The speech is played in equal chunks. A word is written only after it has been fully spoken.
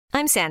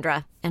I'm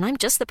Sandra, and I'm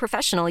just the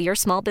professional your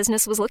small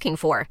business was looking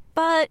for.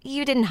 But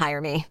you didn't hire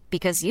me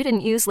because you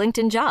didn't use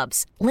LinkedIn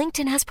Jobs.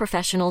 LinkedIn has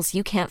professionals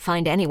you can't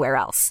find anywhere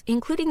else,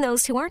 including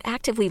those who aren't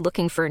actively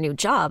looking for a new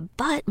job,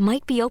 but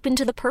might be open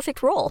to the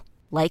perfect role,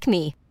 like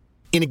me.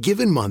 In a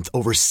given month,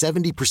 over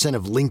 70%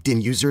 of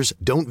LinkedIn users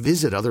don't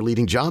visit other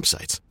leading job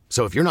sites.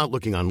 So if you're not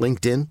looking on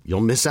LinkedIn,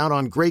 you'll miss out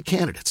on great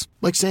candidates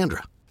like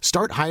Sandra.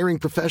 Start hiring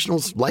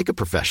professionals like a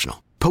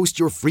professional. Post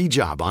your free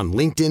job on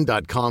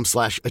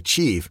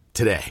linkedin.com/achieve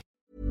today.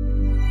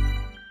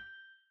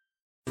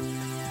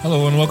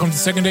 Hello and welcome to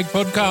Second Take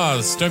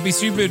Podcast. Don't be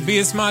stupid, be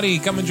a smarty.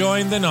 Come and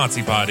join the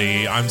Nazi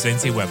party. I'm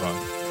Sensi Weber.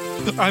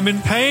 I'm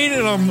in pain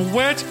and I'm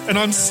wet and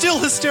I'm still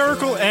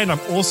hysterical and I'm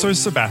also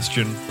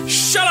Sebastian.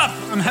 Shut up!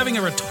 I'm having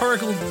a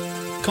rhetorical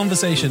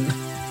conversation.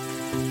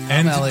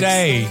 And Alex.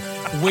 today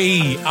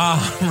we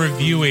are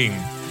reviewing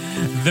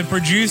The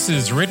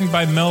Producers, written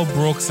by Mel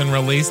Brooks and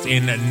released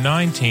in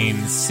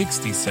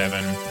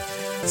 1967.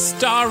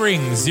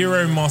 Starring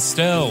Zero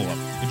Mostel,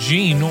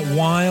 Gene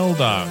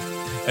Wilder,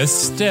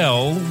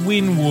 Estelle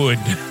Winwood,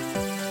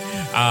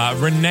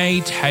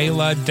 Renee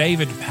Taylor,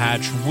 David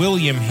Patch,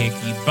 William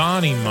Hickey,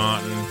 Barney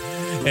Martin,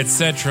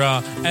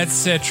 etc.,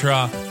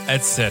 etc.,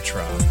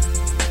 etc.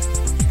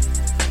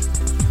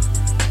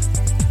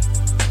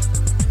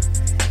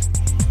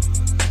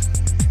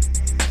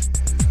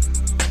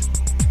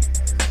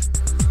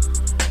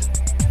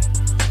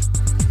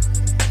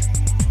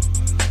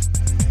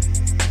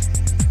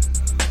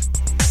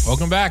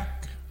 Welcome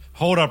back.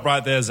 Hold up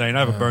right there, Zane. I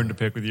have a bone to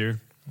pick with you.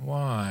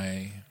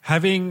 Why?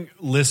 Having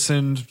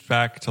listened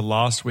back to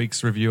last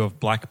week's review of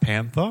Black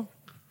Panther,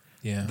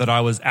 Yeah. that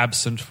I was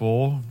absent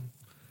for.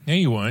 No,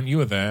 you weren't. You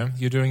were there.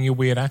 You're doing your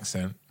weird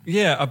accent.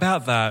 Yeah,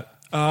 about that.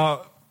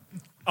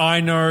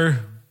 I know,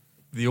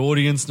 the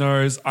audience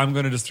knows, I'm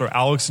going to just throw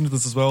Alex into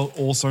this as well,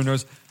 also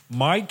knows,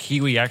 my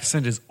Kiwi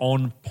accent is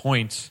on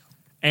point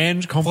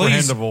and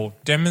comprehensible. Please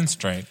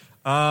demonstrate.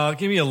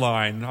 Give me a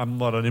line. I'm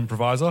not an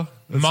improviser.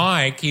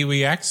 My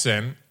Kiwi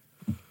accent.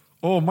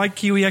 Oh, my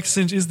Kiwi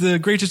accent is the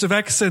greatest of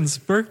accents,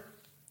 bro.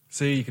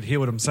 See, you can hear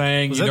what I'm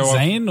saying. Was you that know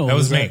Zane? Or That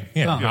was me. that-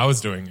 Yeah, Oh. I was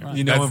doing it.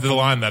 You know That's him the from-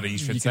 line that you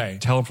should you say. can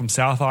tell I'm from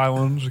South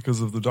Island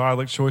because of the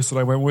dialect choice that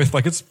I went with.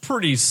 Like, it's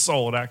pretty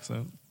solid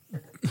accent.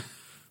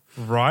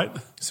 Right?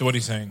 So what are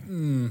you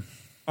saying?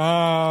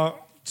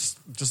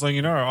 Just letting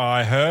you know,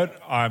 I heard,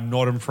 I'm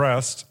not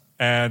impressed,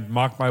 and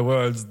mark my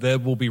words, there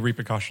will be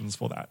repercussions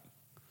for that.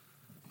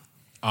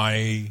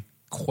 I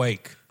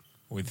quake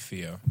with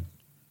fear.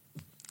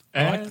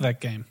 I liked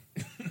that game.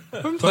 I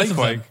haven't Both played of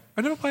Quake. them.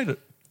 I never played it.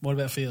 What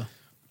about Fear?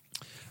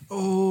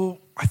 Oh,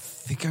 I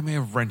think I may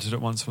have rented it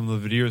once from the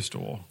video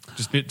store.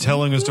 Just bit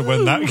telling as to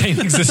when that game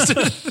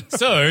existed.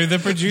 So, The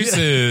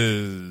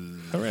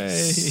Producers.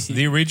 Hooray.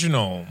 The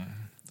original.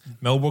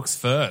 Mel Brooks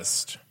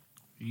first.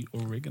 The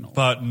original.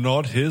 But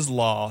not his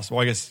last. Well,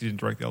 I guess he didn't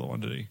direct the other one,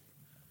 did he?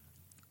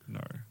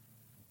 No.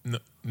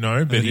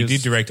 No, but And he his-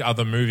 did direct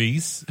other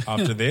movies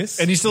after this.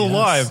 And he's still Yes.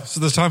 alive, so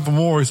there's time for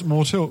more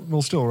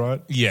still, right?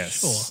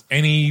 Yes. Sure.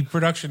 Any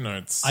production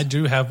notes? I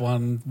do have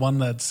one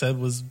that said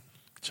was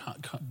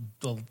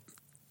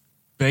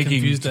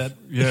Begging. confused at.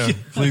 Yeah,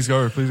 please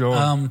go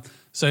on.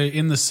 So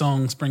in the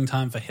song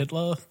Springtime for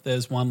Hitler,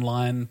 there's one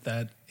line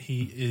that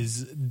he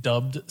is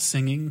dubbed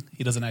singing.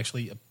 He doesn't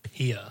actually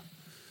appear.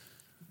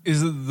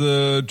 Is it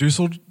the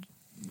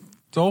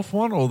Dusseldorf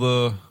one or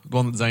the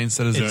one that Zane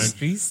said is Don't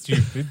be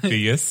stupid,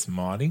 be a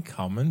smarty,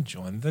 come and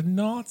join the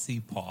Nazi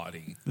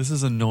party. This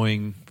is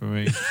annoying for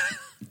me.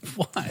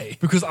 Why?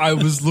 Because I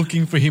was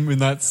looking for him in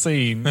that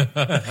scene.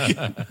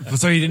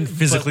 So he didn't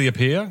physically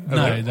appear?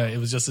 No, it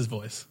was just his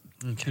voice.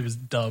 He was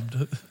dubbed.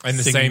 And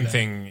the singing same that.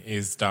 thing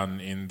is done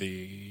in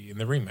the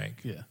remake.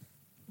 Yeah.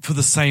 For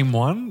the same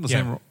one? The Yeah.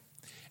 same.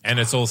 And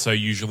it's also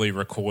usually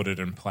recorded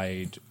and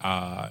played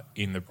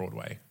in the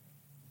Broadway.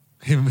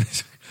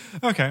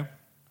 Okay.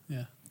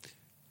 Yeah.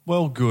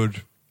 Well,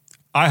 good.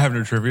 I have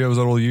no trivia. Was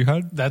that all you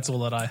had, That's all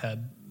that I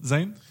had.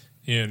 Zane?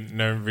 Yeah,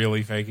 no,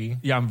 really fakey.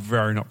 Yeah, I'm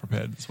very not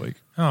prepared this week.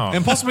 Oh.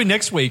 And possibly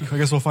next week. I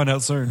guess we'll find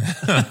out soon.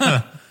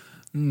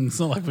 It's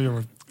not like we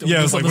were.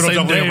 Yeah, it's like we're not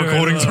doubling up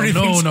recordings or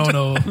anything.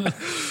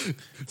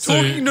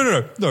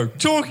 No.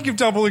 Talking of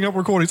doubling up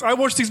recordings, I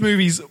watched these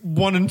movies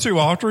 1 and 2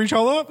 after each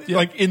other,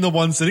 like in the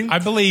one sitting. I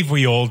believe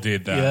we all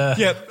did that.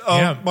 Yeah.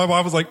 Yeah, my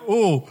wife was like,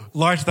 "Oh,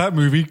 liked that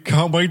movie.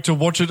 Can't wait to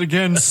watch it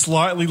again.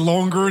 Slightly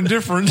longer and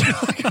different."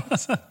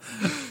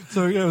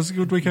 So yeah, it was a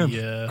good weekend.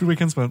 Yeah. Good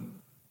weekend spent.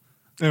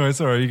 Anyway,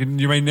 sorry.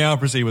 You may now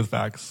proceed with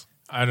facts.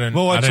 I don't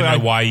Well, actually, know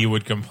why you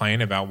would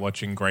complain about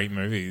watching great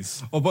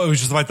movies. Oh, but it was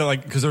just like that,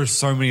 like because there are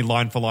so many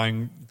line for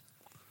line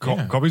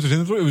Yeah. copies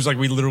between the two. It was like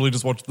we literally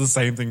just watched the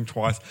same thing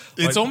twice.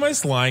 It's Like,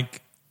 almost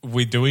like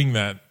we're doing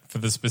that for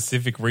the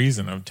specific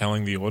reason of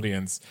telling the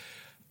audience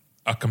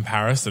a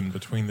comparison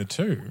between the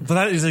two. but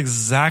that is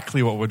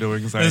exactly what we're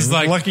doing. Zane. It's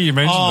like, lucky you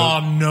mentioned oh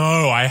it.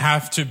 no, I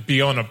have to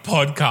be on a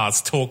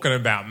podcast talking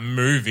about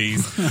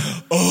movies.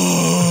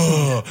 Oh,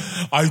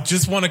 I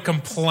just want to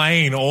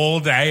complain all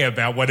day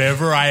about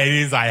whatever it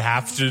is I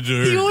have to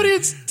do. The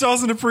audience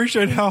doesn't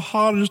appreciate how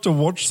hard it is to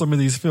watch some of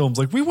these films.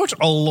 Like, we watch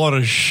a lot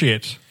of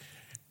shit.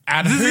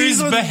 At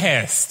whose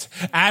behest?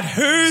 At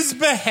whose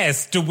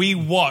behest do we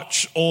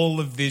watch all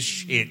of this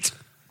shit?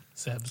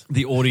 Seb's.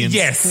 The audience.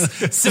 Yes,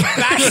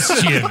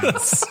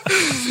 Sebastian's.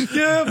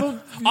 Yeah, well,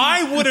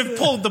 I would have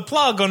pulled the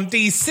plug on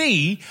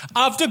DC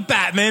after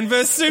Batman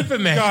vs.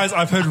 Superman. guys,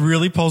 I've heard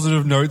really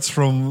positive notes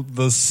from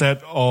the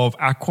set of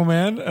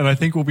Aquaman, and I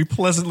think we'll be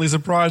pleasantly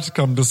surprised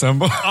come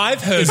December.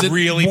 I've heard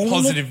really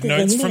positive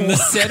notes from the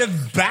set of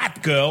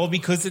Batgirl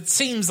because it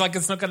seems like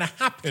it's not going to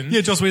happen.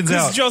 Yeah, Joss Whedon's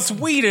out. Because Joss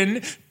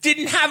Whedon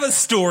didn't have a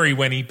story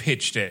when he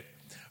pitched it.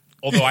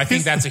 Although I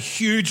think that's a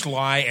huge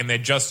lie and they're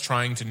just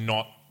trying to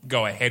not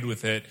go ahead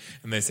with it.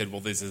 And they said, well,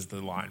 this is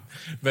the line.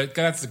 But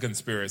that's a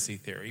conspiracy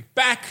theory.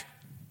 Back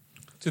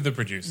to the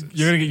producers.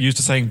 You're going to get used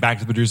to saying back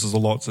to the producers a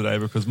lot today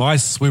because my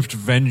swift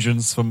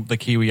vengeance from the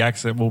Kiwi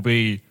accent will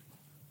be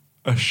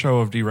a show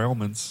of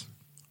derailments.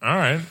 All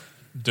right.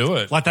 Do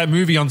it. Like that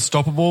movie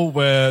Unstoppable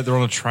where they're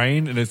on a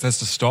train and it has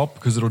to stop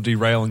because it'll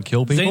derail and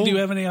kill people. Zane, do you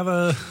have any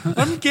other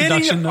I'm getting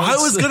production notes? I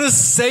was going to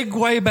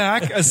segue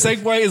back. A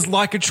Segway is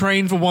like a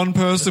train for one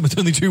person with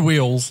only two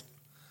wheels.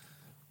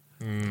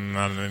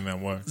 I don't think that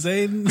works.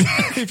 Zane?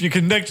 If you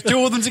connect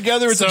two of them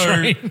together, it's a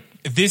train.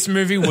 This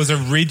movie was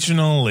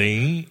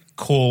originally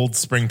called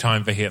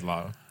Springtime for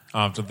Hitler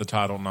after the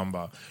title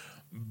number.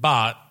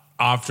 But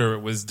after it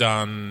was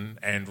done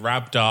and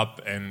wrapped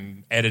up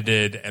and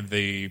edited, and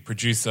the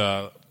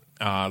producer,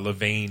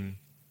 Levine,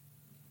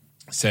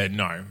 said,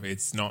 no,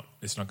 it's not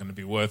going to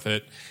be worth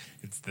it.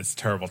 It's this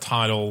terrible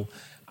title.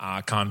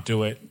 Can't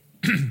do it.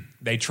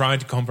 They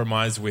tried to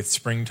compromise with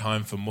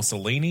Springtime for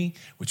Mussolini,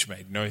 which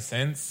made no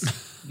sense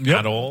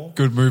at all.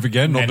 Good move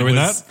again, not And doing it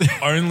was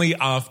that. only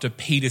after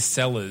Peter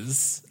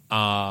Sellers,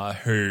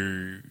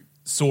 who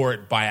saw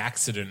it by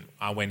accident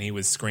when he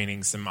was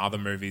screening some other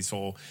movies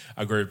for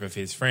a group of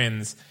his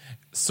friends,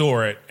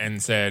 saw it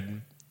and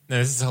said, no,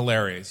 this is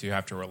hilarious, you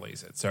have to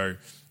release it. So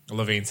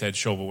Levine said,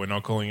 sure, but we're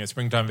not calling it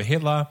Springtime for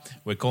Hitler,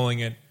 we're calling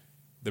it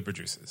The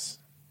Producers.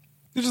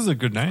 This is a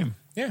good name.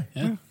 Yeah.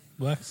 Yeah,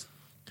 works.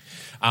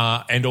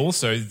 And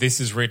also, this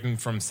is written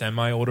from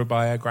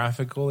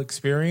semi-autobiographical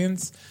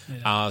experience.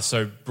 Yeah.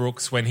 So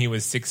Brooks, when he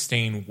was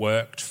 16,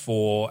 worked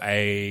for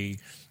a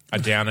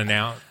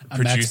down-and-out A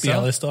Max producer.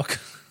 Bialystock.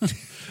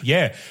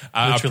 Yeah,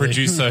 a Literally.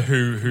 producer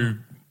who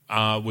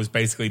was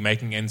basically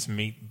making ends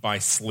meet by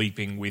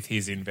sleeping with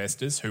his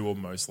investors, who were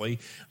mostly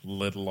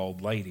little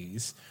old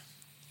ladies,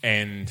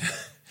 and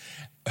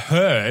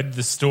heard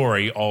the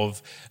story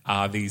of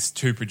these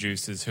two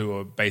producers who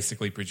were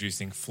basically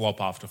producing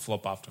flop after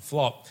flop after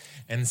flop,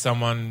 and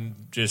someone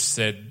just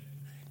said,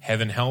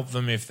 heaven help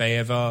them if they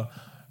ever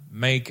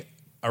make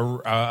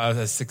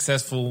a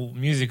successful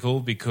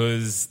musical,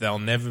 because they'll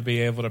never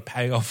be able to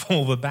pay off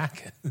all the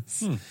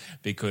backers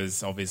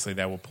because obviously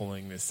they were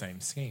pulling this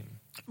same scheme.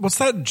 What's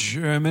that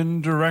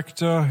German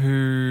director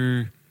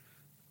who...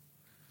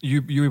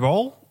 Uwe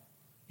Boll?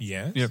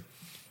 Yes. Yep.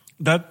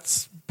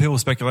 That's, people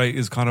speculate,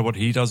 is kind of what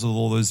he does with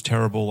all those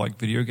terrible like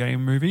video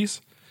game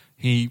movies.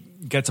 He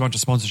gets a bunch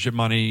of sponsorship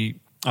money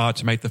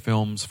to make the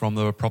films from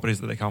the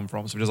properties that they come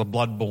from. So he does a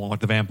Bloodborne,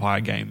 like the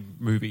vampire game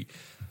movie.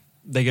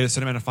 They get a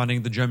certain amount of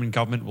funding. The German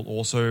government will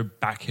also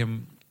back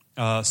him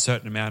a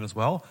certain amount as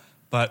well.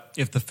 But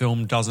if the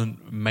film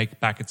doesn't make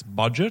back its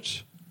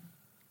budget,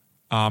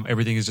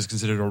 everything is just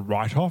considered a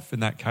write-off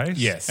in that case.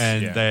 Yes,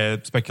 And yeah. they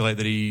speculate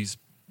that he's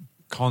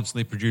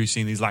constantly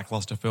producing these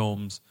lackluster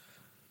films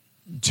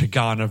to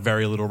garner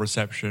very little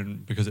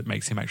reception because it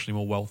makes him actually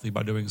more wealthy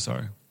by doing so.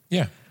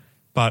 Yeah.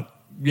 But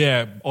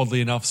yeah,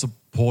 oddly enough,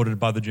 supported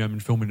by the German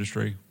film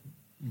industry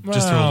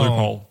just through a Well,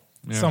 loophole.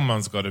 Yeah.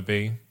 Someone's got to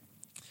be.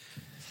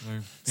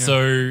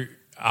 So,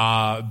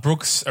 So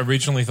Brooks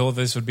originally thought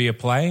this would be a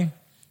play,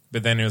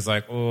 but then he was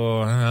like,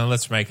 oh,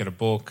 let's make it a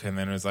book. And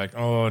then it was like,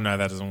 oh, no,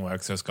 that doesn't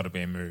work, so it's got to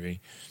be a movie.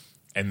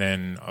 And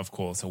then, of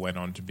course, it went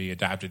on to be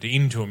adapted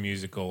into a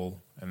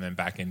musical and then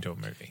back into a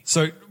movie.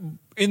 So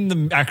in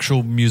the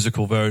actual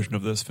musical version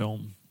of this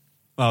film,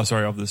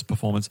 of this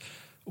performance,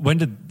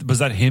 was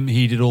that him?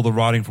 He did all the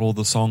writing for all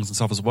the songs and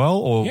stuff as well?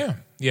 Or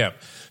Yeah.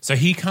 So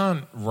he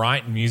can't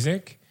write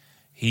music.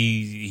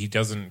 He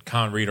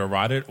can't read or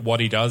write it.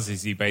 What he does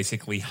is he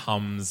basically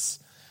hums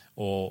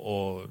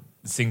or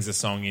sings a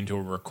song into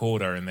a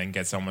recorder and then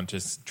gets someone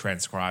to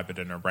transcribe it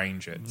and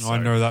arrange it. I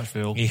know that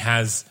feel. He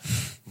has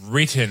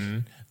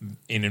written,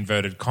 in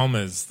inverted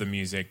commas, the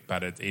music,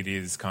 but it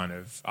is kind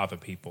of other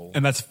people.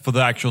 And that's for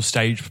the actual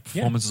stage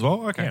performance as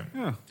well? Okay.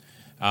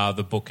 Yeah.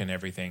 The book and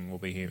everything will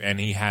be him. And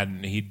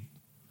he'd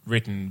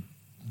written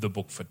the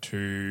book for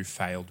 2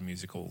 failed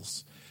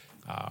musicals.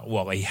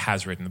 Well, he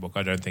has written the book.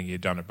 I don't think he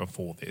had done it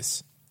before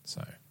this.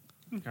 So,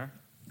 Okay.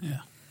 Yeah.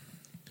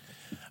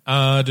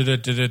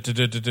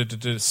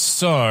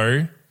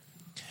 So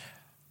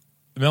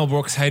Mel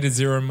Brooks hated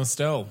Zero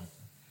Mostel.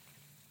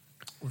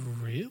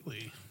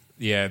 Really?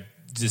 Yeah,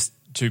 just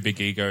 2 big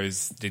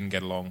egos didn't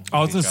get along. I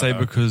was with going to each say other.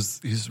 because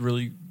he's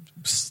really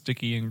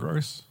sticky and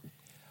gross.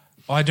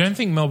 I don't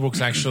think Mel Brooks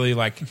actually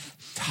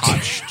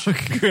touched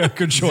Yeah,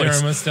 good choice.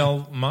 Zero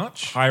Mostel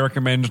much. I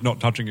recommend not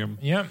touching him.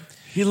 Yeah.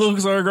 He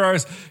looks so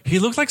gross. He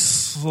looks like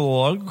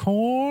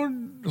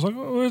Slughorn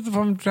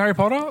from Harry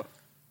Potter.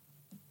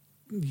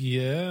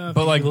 Yeah,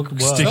 But like look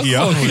worse.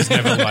 stickier. He was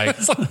never like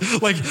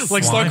like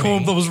Slimy.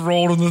 Slughorn that was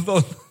rolled on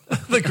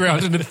the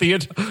ground in the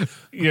theatre.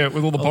 Yeah,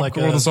 with all the popcorn like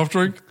and the soft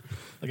drink.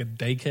 like a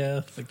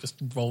daycare, like just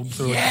rolled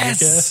through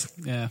Yes. a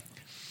daycare. Yeah.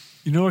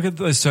 You know, like at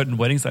those certain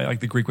weddings, like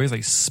the Greek weddings,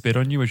 they spit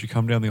on you as you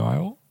come down the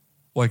aisle,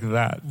 like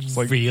that. Just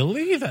like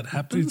Really? That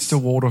happens? it's to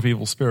ward off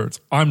evil spirits.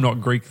 I'm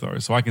not Greek though,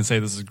 so I can say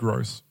this is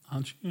gross.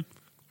 Aren't you?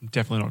 I'm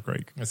definitely not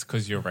Greek, it's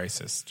because you're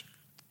racist.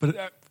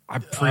 but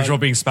I'm pretty sure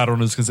being spat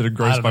on is considered I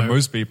gross don't by know.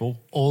 most people.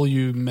 All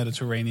you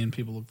Mediterranean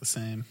people look the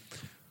same.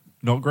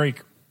 Not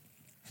Greek.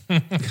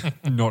 Not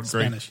Greek.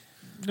 Spanish.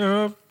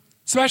 No,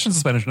 Sebastian's a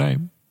Spanish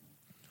name.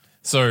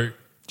 So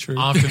True.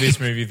 after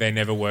this movie, they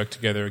never worked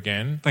together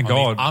again. Thank On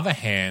God. the other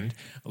hand,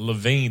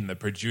 Levine, the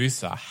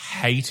producer,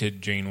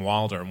 hated Gene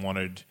Wilder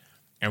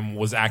and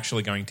was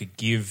actually going to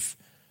give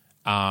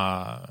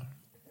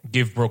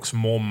Brooks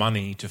more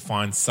money to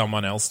find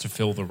someone else to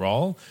fill the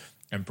role,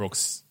 and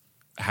Brooks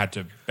had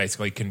to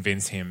basically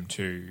convince him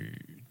to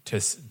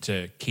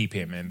keep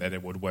him and that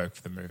it would work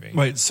for the movie.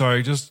 Wait,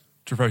 sorry, just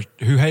to refresh,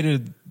 who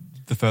hated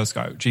the first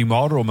guy? Gene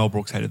Wilder or Mel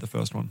Brooks hated the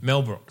first one?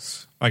 Mel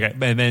Brooks, Okay,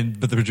 but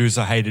the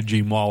producer hated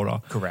Gene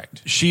Wilder.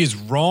 correct. She is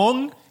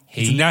wrong.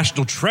 It's a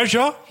national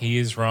treasure. He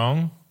is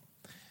wrong.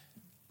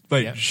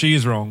 Wait, Yep. she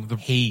is wrong.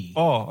 He,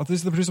 Oh, I thought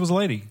the producer was a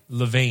lady.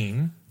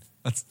 Levine,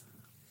 That's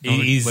not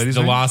a is lady's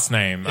the name? last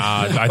name.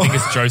 I think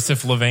it's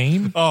Joseph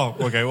Levine. Oh,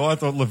 okay. Well, I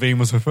thought Levine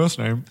was her first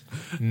name.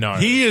 No.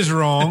 He is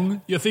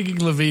wrong. You're thinking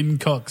Levine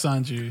Cox,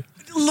 aren't you?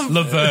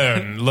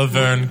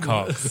 Laverne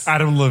Cox.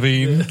 Adam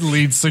Levine,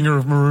 lead singer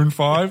of Maroon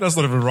 5. That's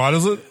not even right,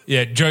 is it?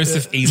 Yeah,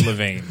 Joseph E.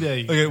 Levine. Yeah.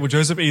 You Okay, well,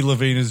 Joseph E.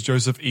 Levine is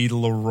Joseph E.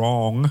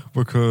 Wrong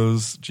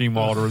because Gene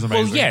Wilder is Well,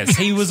 amazing. yes,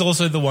 he was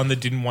also the one that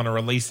didn't want to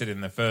release it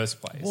in the first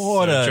place.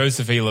 What So a-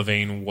 Joseph E.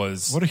 Levine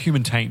was What a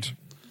human taint.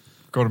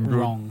 Got him good.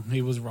 wrong.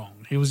 He was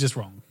wrong. He was just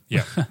wrong.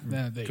 yeah,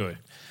 Yeah, there you good.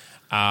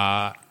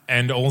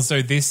 And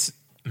also, this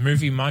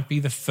movie might be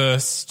the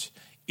first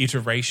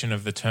iteration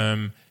of the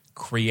term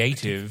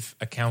creative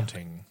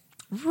accounting.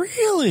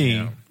 Really?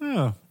 Yeah.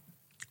 Yeah.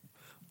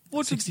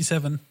 go.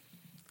 67.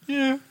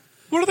 Yeah.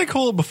 What did they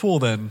call it before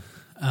then?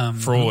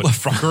 Fraud.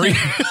 Fuckery.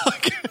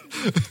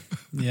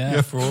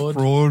 Yeah, fraud,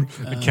 Fraud.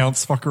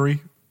 Accounts fuckery.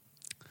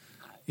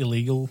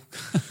 illegal,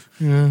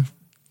 Yeah.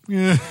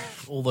 Yeah.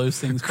 all those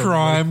things.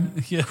 Crime.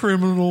 Yeah.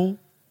 Criminal.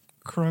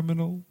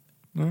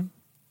 No?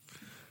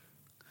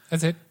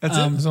 That's it. That's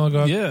it? That's all I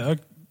got. Yeah.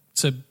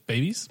 So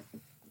babies.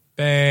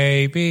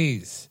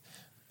 Babies.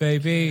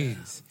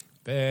 Babies.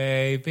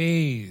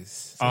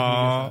 Babies.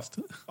 I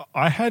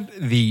had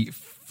the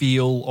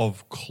feel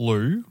of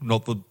Clue,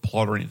 not the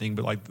plot or anything,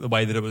 but like the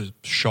way that it was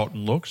shot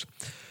and looked,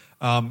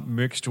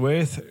 mixed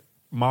with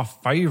my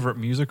favorite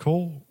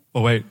musical.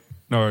 Oh, wait.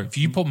 No. If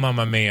you put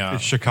Mamma Mia,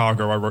 It's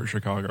Chicago. I wrote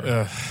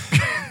Chicago.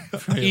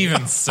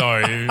 even so,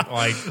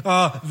 like,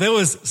 There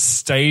was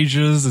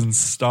stages and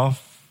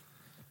stuff.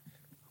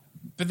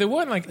 but there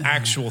weren't like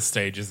actual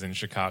stages in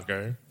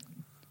Chicago.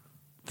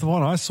 The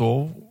one I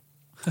saw,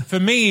 For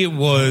me, it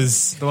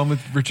was the one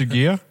with Richard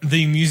Gere.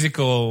 the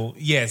musical.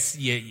 Yes,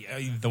 yeah,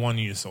 the one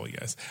you saw.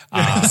 Yes,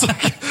 It's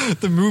like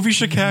the movie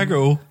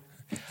Chicago.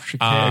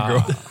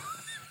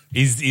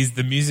 is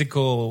the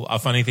musical A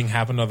Funny Thing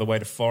Happened on the Way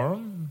to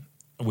Forum,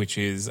 which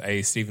is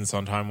a Stephen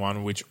Sondheim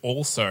one, which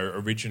also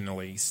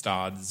originally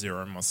starred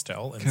Zero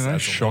Mostel. Can I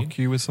shock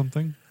you with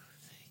something?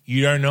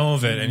 You don't know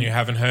of it, and you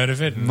haven't heard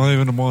of it. Not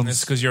even once.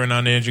 It's because you're an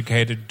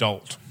uneducated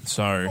dolt.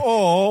 So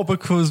Oh,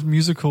 because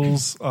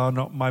musicals are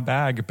not my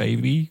bag,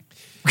 baby.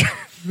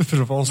 Bit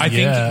of Austin. I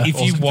think Yeah. if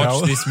you Austin watch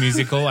Powers. this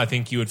musical, I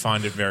think you would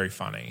find it very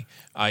funny.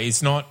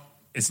 It's not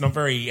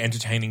very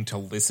entertaining to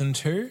listen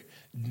to,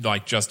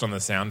 like just on the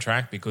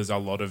soundtrack, because a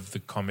lot of the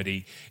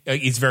comedy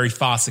is very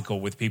farcical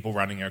with people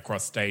running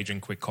across stage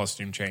and quick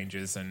costume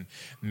changes and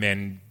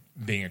men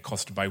being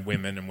accosted by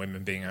women and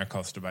women being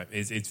accosted by.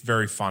 It's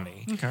very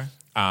funny. Okay.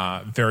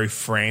 Very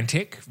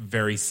frantic,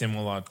 very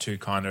similar to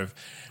kind of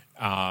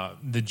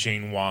the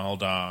Gene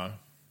Wilder.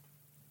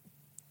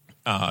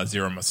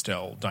 Zero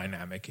Mostel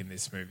dynamic in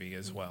this movie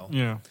as well.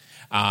 Yeah.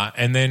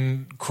 And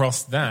then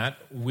cross that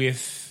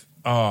with,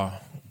 I've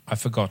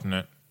forgotten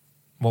it.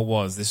 What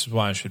was? This is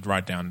why I should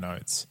write down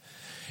notes.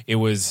 It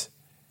was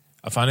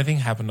A Funny Thing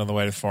Happened on the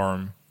Way to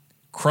Forum,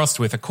 crossed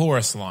with a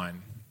chorus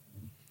line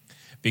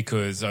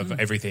because of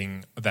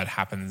everything that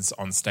happens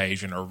on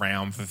stage and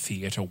around the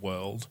theatre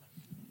world.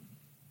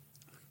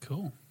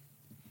 Cool.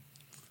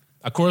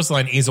 A chorus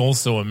line is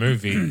also a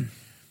movie.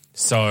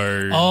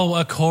 So Oh,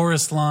 a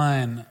chorus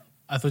line.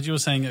 I thought you were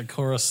saying a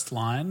chorus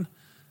line.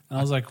 And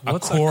I was like,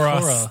 what's a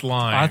chorus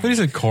line. I thought he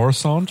said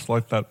Coruscant,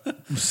 like that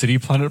city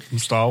planet from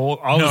Star Wars.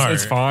 No.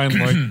 It's fine.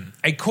 Like,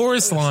 A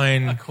chorus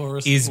line A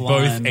chorus is both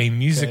line, a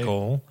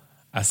musical,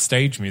 a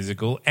stage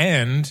musical,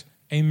 and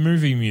a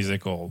movie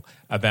musical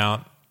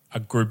about a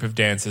group of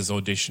dancers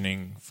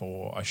auditioning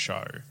for a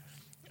show.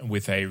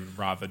 with a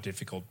rather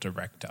difficult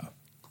director.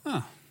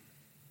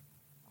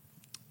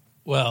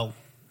 Well,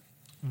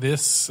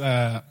 this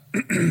this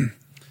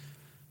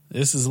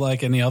is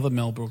like any other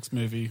Mel Brooks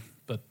movie,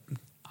 but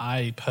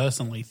I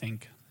personally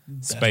think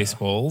better.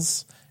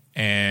 Spaceballs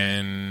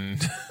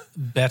and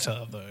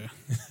Better, though.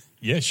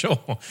 yeah,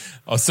 sure.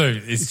 Oh, so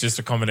it's just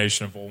a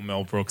combination of all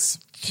Mel Brooks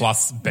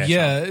plus better.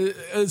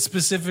 Yeah,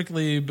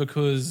 specifically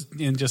because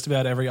in just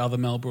about every other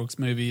Mel Brooks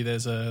movie,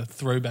 there's a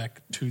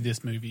throwback to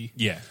this movie.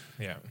 Yeah.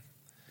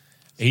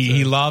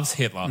 He loves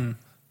Hitler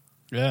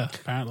Yeah,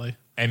 apparently.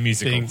 and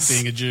musicals.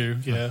 Being a Jew,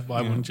 yeah,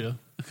 why wouldn't you?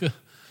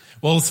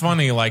 Well, it's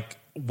funny, like,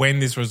 when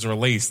this was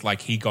released,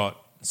 like, he got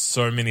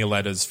so many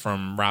letters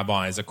from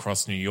rabbis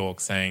across New York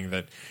saying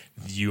that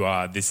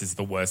this is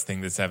the worst thing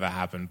that's ever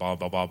happened, blah,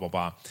 blah, blah, blah,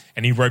 blah.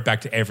 And he wrote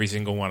back to every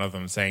single one of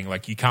them saying,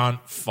 like, you can't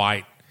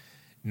fight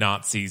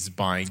Nazis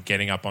by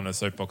getting up on a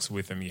soapbox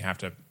with them. You have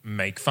to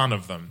make fun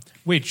of them,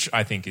 which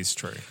I think is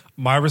true.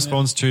 My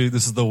response to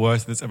this is the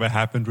worst thing that's ever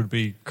happened would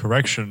be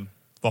correction.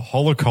 The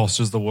Holocaust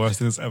is the worst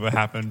thing that's ever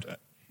happened.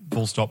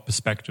 Full stop.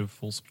 Perspective.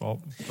 Full stop.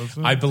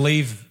 I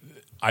believe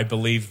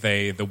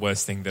the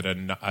worst thing that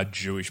a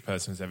Jewish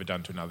person has ever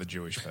done to another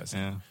Jewish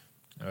person.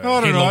 Yeah. I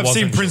don't Hitler know. I've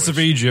seen wasn't Prince of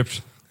Jewish.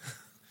 Egypt.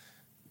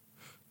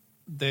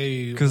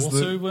 They 'Cause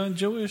also weren't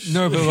Jewish?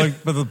 No,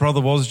 but the brother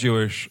was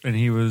Jewish, and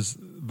he was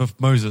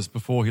Moses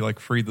before he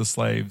freed the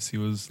slaves. He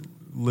was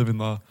living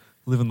the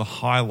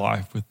high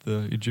life with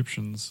the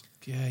Egyptians,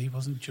 Yeah, he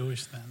wasn't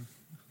Jewish then.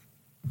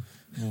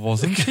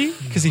 wasn't he?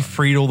 Because he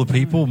freed all the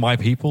people, my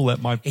people.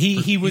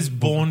 He was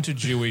born to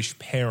Jewish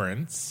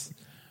parents,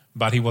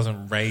 but he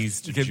wasn't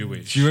raised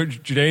Jewish.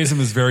 Judaism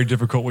is very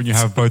difficult when you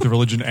have both a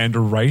religion and a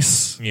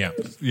race. Yeah.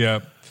 Yeah.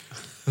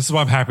 This is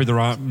why I'm happy there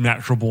aren't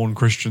natural-born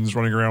Christians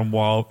running around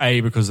wild, A,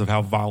 because of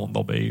how violent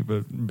they'll be,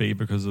 but B,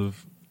 because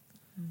of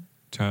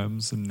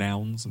terms and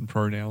nouns and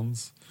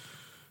pronouns.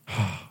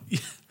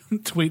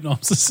 Tweet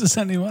nonsense,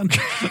 anyone?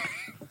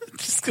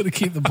 Just going to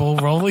keep the ball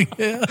rolling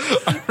here.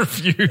 I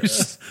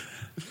refuse.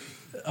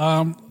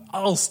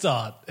 I'll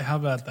start. How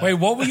about that? Wait,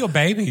 what were your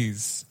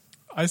babies?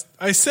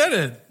 I said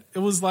it. It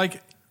was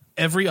like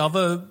every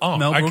other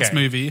Mel Brooks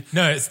movie.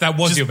 No, that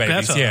was Just your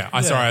babies. better. Yeah.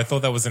 I'm Yeah. sorry. I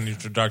thought that was an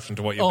introduction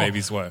to what your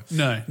babies were.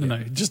 No.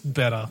 Just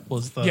better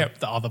was the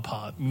other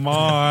part.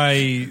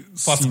 My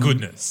Plus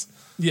goodness.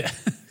 Yeah.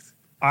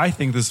 I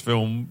think this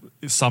film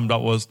summed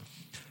up was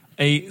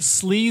a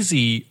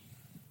sleazy,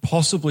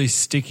 possibly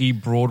sticky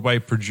Broadway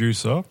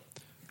producer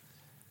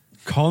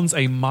cons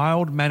a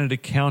mild-mannered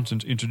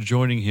accountant into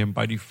joining him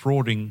by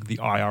defrauding the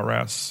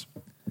IRS.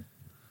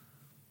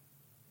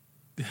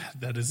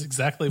 That is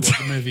exactly what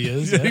the movie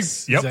is.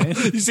 Yes. Yep. Zane?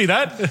 You see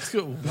that?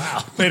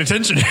 Wow. Paid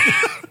attention.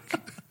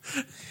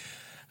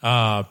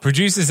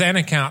 Producers and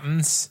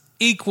accountants,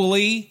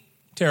 equally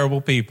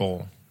terrible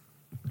people,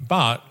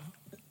 but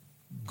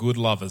good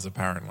lovers,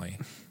 apparently.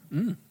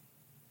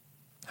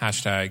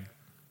 Hashtag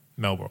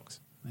Mel Brooks.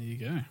 There you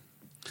go.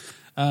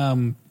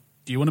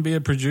 Do you want to be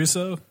a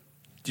producer?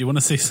 Do you want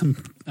to see some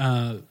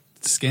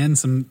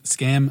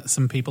scam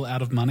some people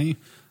out of money?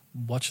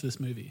 Watch this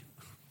movie.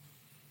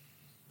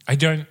 I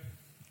don't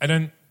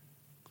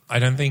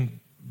think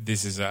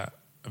this is a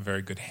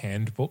very good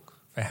handbook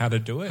for how to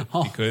do it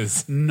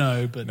because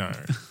No, but no.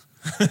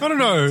 I don't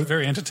know. it's a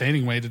very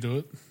entertaining way to do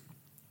it.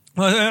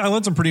 I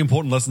learned some pretty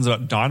important lessons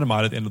about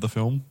dynamite at the end of the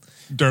film.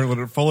 Don't let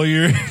it follow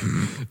you.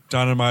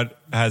 Dynamite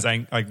has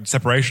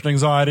separation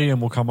anxiety and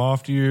will come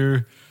after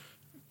you.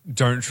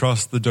 Don't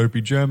trust the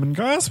dopey German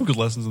guy. Some good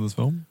lessons in this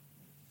film.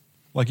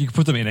 You could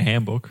put them in a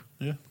handbook.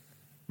 Yeah,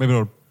 Maybe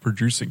not a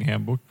producing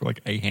handbook, but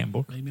a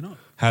handbook. maybe not.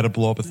 How to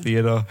blow up a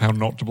theater, how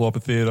not to blow up a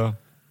theater,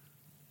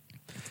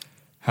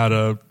 how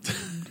to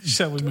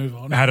Shall we move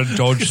on?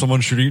 dodge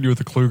someone shooting at you with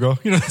a Kluger.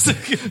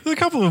 There's a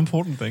couple of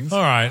important things.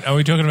 All right. Are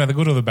we talking about the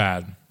good or the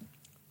bad?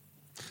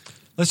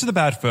 Let's do the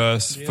bad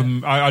first.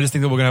 Yeah. I just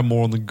think that we're going to have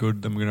more on the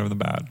good than we're going to have on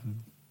the bad.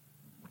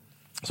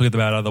 So we'll get the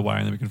bad out of the way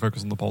and then we can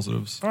focus on the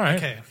positives. All right.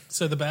 Okay,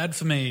 so the bad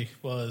for me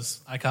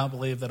was I can't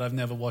believe that I've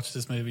never watched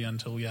this movie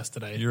until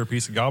yesterday. You're a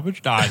piece of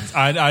garbage? No,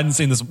 I hadn't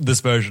seen this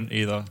version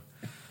either.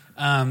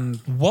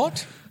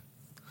 What?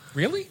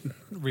 Really?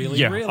 Really,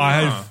 Yeah, really.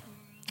 I have.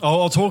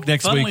 I'll talk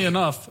next Funnily week.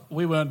 enough,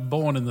 we weren't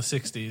born in the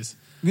 60s.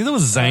 Neither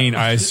was Zane,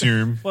 I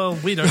assume. Well,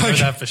 we don't know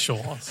that for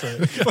sure. So.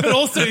 But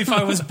also, if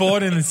I was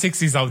born in the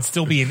 60s, I would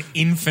still be an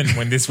infant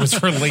when this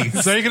was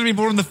released. So you're going to be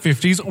born in the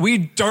 50s? We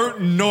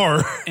don't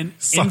know. An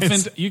Science.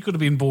 infant, you could have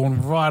been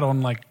born right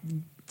on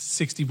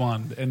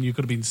 61 and you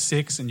could have been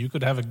 6 and you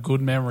could have a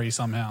good memory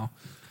somehow.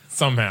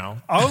 Somehow.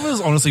 I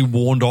was honestly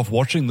warned off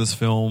watching this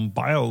film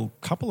by a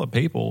couple of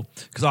people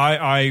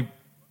because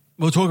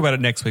we'll talk about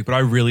it next week, but I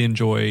really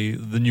enjoy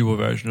the newer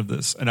version of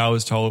this. And I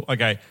was told,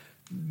 okay,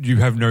 you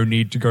have no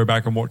need to go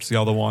back and watch the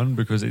other one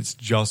because it's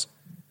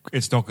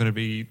not going to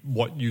be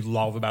what you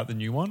love about the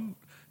new one.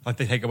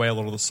 They take away a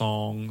lot of the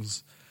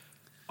songs.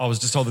 I was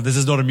just told that this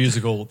is not a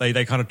musical.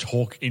 They kind of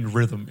talk in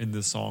rhythm in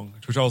this song,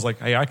 which I was like,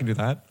 hey, I can do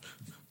that.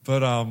 But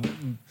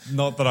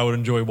not that I would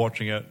enjoy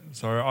watching it.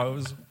 So I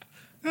was,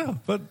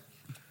 but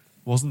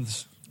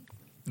wasn't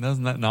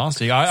Isn't that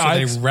nasty?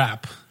 They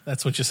rap.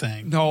 That's what you're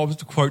saying. No, I was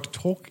to quote,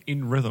 talk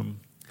in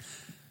rhythm.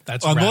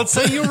 That's I'm rap. not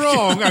saying you're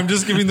wrong. I'm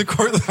just giving the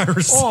quote that I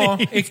received. Or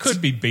it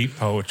could be beat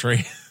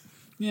poetry.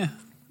 Yeah,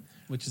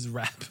 which is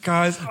rap.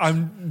 Guys,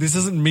 this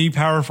isn't me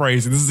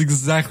paraphrasing. This is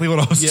exactly what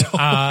I was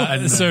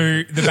told.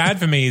 So the bad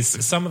for me is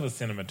some of the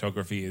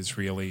cinematography is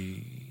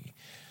really,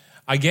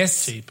 I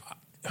guess,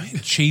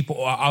 cheap.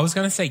 Or I was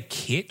going to say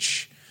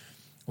kitsch.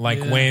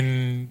 Like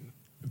when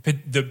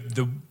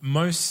the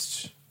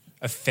most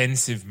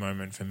offensive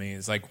moment for me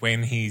is like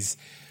when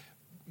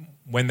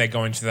they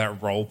go into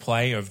that role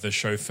play of the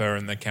chauffeur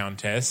and the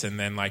countess, and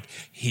then like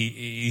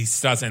he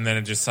starts, and then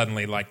it just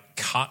suddenly like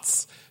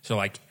cuts to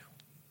like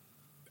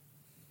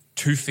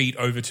 2 feet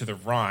over to the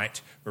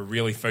right, but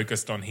really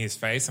focused on his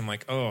face. I'm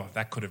like, oh,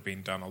 that could have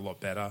been done a lot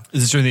better.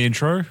 Is this during the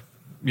intro?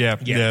 Yeah.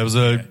 It was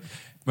a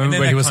moment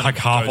where he was like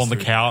half on the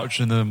couch,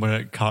 and then when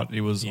it cut,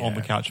 he was on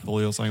the couch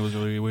fully or something. It was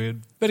really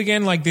weird. But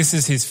again, like this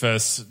is his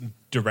first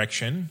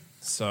direction,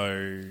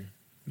 so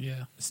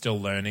still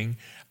learning.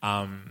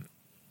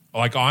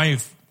 Like I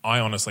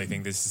honestly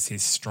think this is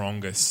his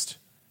strongest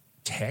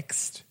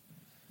text.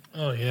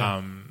 Oh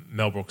yeah,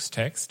 Mel Brooks'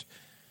 text,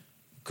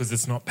 because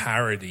it's not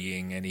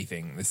parodying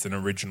anything. It's an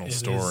original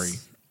story.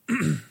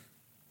 I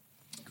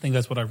think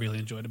that's what I really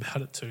enjoyed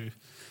about it too,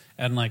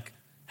 and like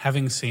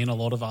having seen a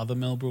lot of other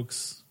Mel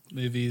Brooks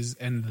movies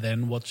and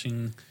then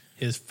watching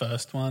his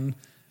first one,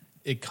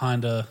 it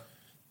kind of,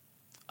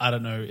 I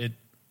don't know,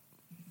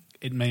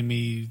 it made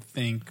me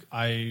think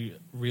I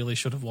really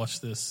should have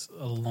watched this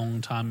a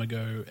long time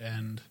ago.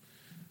 And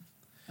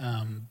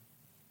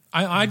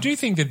I do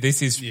think that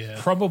this is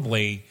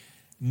probably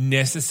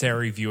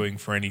necessary viewing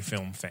for any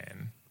film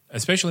fan,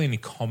 especially any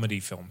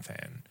comedy film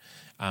fan.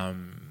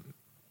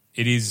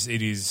 It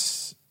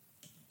is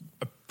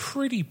a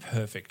pretty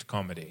perfect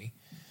comedy.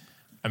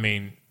 I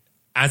mean,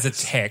 as a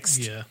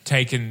text,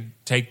 take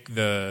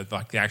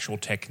the actual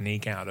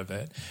technique out of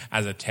it.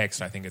 As a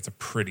text, I think it's a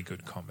pretty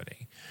good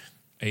comedy.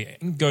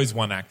 It goes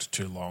one act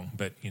too long,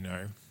 but, you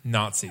know,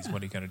 Nazis,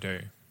 what are you going to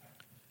do?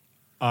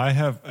 I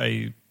have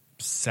a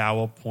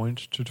sour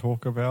point to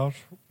talk about.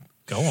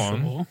 Go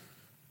on. Sure.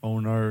 Oh,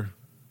 no.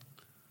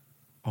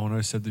 Oh,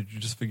 no, said that you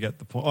just forget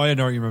the point. Oh, yeah,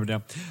 no, you remember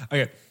now.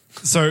 Okay,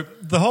 so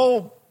the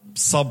whole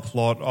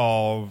subplot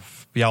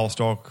of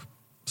Bialystok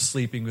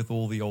sleeping with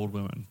all the old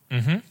women.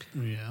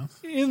 Mm-hmm. Yeah.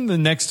 In the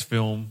next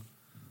film,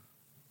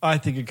 I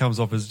think it comes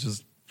off as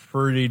just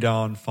pretty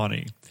darn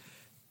funny.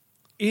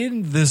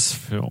 In this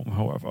film,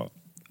 however,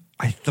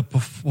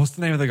 what's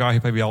the name of the guy who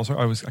played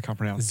Bialystok? I can't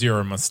pronounce.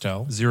 Zero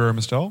Mostel.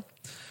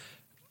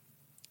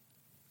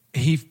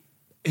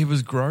 It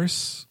was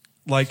gross.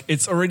 Like,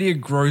 it's already a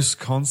gross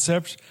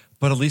concept,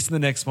 but at least in the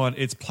next one,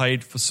 it's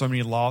played for so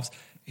many laughs.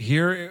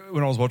 Here,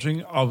 when I was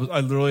watching, I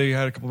literally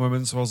had a couple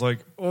moments where I was like,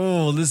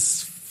 oh,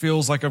 this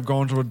feels like I've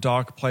gone to a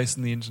dark place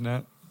in the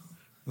internet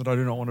that I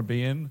do not want to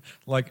be in.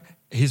 Like,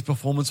 his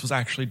performance was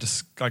actually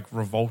just like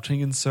revolting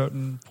in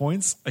certain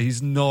points.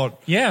 He's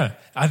not. Yeah,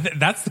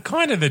 that's the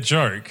kind of the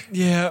joke.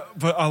 Yeah,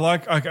 but I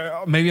like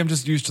maybe I'm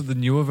just used to the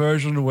newer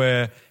version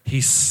where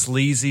he's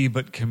sleazy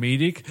but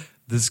comedic.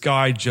 This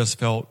guy just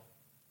felt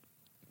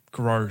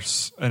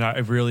gross, and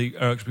it really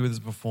irked me with his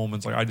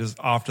performance. Like,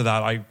 after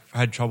that, I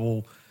had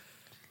trouble.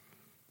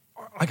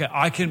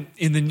 I can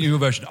in the newer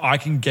version, I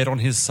can get on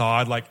his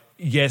side. Like,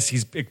 yes,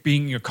 he's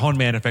being a con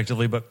man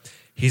effectively, but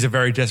he's a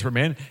very desperate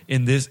man.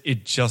 In this,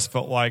 it just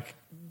felt like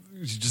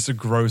he's just a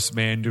gross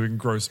man doing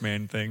gross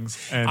man things.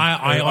 And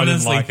I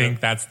honestly think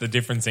that's the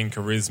difference in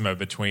charisma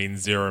between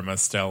Zero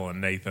Mostel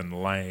and Nathan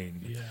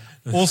Lane.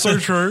 Yeah. Also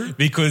true.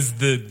 Because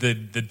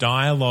the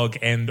dialogue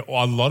and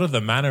a lot of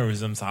the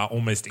mannerisms are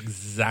almost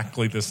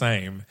exactly the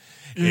same.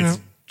 Yeah. It's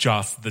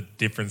just the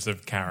difference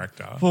of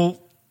character. Well,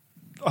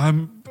 I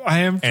am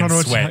trying to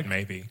attack,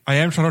 maybe. I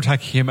am trying to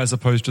attack him as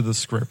opposed to the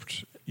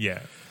script. Yeah.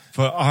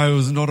 But I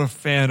was not a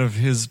fan of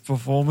his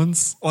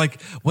performance.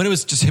 Like, when it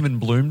was just him and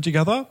Bloom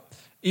together,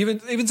 even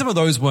some of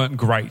those weren't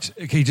great.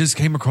 He just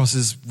came across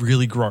as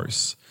really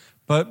gross.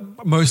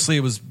 But mostly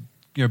it was,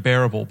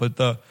 bearable.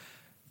 But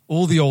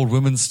all the old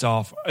women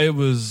stuff, it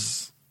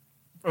was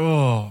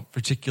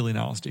particularly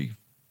nasty.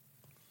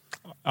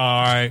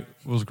 I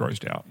was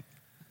grossed out.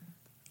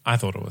 I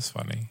thought it was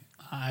funny.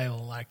 I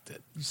liked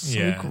it.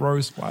 So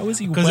gross. Why was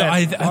he wet? Because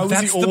Why was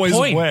that's he always the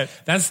point. wet?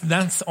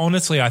 That's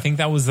honestly, I think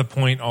that was the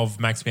point of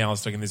Max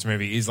Bialystok in this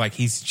movie. Is like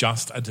he's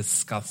just a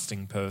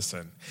disgusting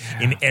person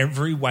in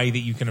every way that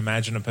you can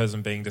imagine a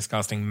person being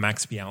disgusting.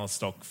 Max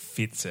Bialystok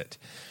fits it.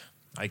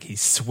 Like,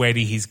 he's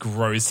sweaty, he's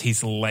gross,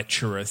 he's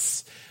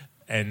lecherous,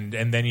 and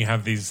then you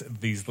have these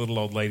little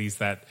old ladies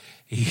that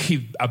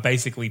are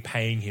basically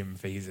paying him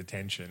for his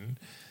attention.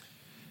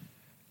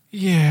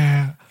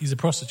 Yeah. He's a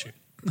prostitute.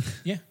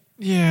 Yeah.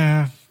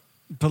 Yeah,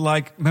 but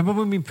like, remember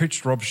when we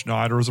pitched Rob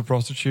Schneider as a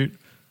prostitute?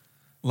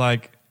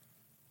 Like,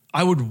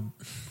 I don't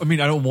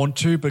want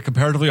to, but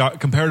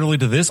comparatively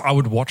to this, I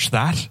would watch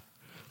that,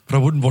 but I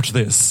wouldn't watch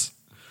this.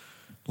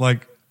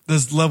 Like,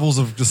 there's levels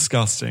of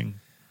disgusting.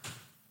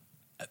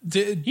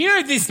 You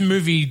know, this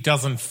movie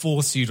doesn't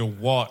force you to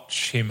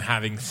watch him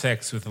having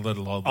sex with the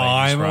little old ladies,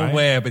 I'm right?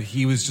 aware, but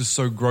he was just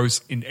so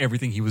gross in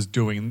everything he was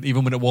doing,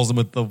 even when it wasn't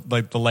with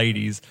the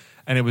ladies,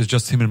 and it was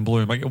just him and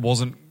Bloom. Like, it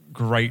wasn't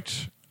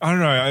great. I don't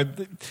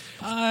know.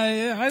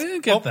 I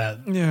didn't get that.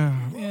 Yeah.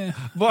 I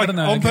Like, don't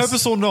know, I on guess-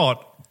 purpose or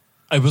not,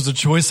 it was a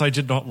choice I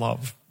did not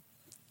love.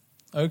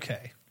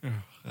 Okay.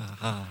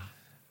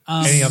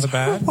 Any other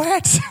bad?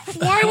 Wet.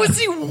 Why was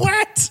he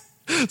wet?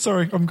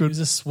 Sorry, I'm He good. was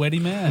a sweaty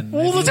man.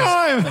 All the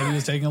time. Maybe he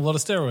was taking a lot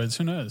of steroids.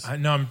 Who knows?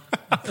 No,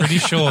 I'm pretty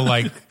sure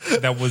like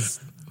that was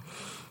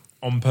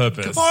on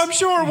purpose. Oh, I'm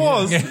sure it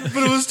was,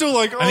 but it was still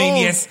like, I mean,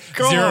 yes,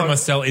 God. Zero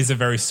Mostel is a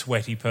very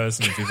sweaty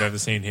person if you've ever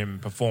seen him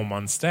perform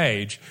on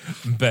stage.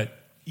 But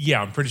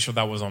yeah, I'm pretty sure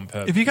that was on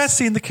purpose. Have you guys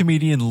seen the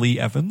comedian Lee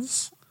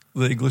Evans,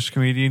 the English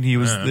comedian? He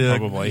was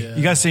probably.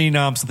 You guys seen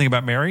Something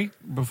About Mary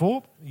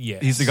before?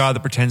 Yes. He's the guy that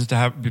pretends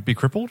to be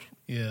crippled.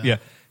 Yeah. Yeah.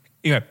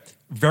 Anyway,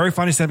 very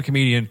funny stand-up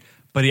comedian,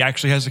 but he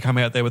actually has to come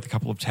out there with a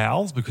couple of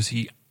towels because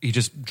he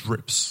just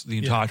drips the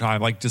entire time,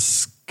 like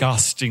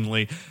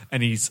disgustingly.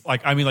 And he's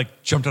like, I mean,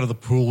 like jumped out of the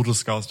pool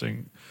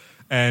disgusting.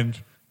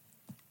 And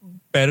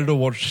better to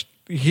watch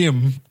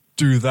him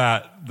do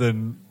that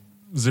than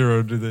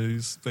Zero do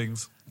these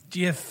things. Do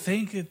you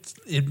think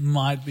it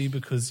might be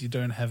because you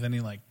don't have any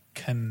like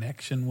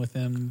connection with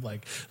him?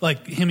 Like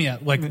hear me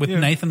out. Like with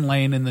Nathan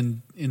Lane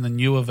in the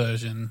newer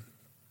version,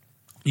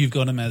 you've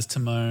got him as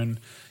Timon.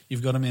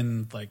 You've got him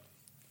in like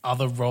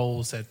other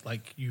roles that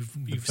like you've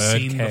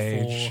seen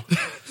Birdcage.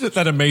 before.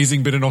 That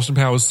amazing bit in Austin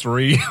Powers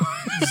 3.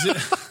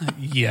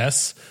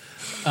 Yes.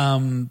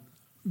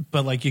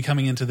 But like you're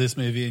coming into this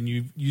movie and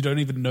you don't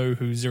even know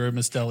who Zero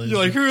Mostel is. You're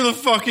like, who the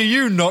fuck are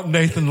you? Not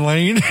Nathan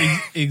Lane.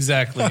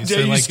 Exactly. How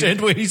dare you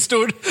stand where he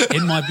stood?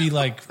 It might be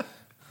like,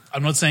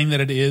 I'm not saying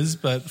that it is,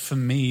 but for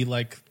me,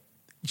 like,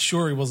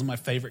 sure, he wasn't my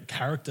favorite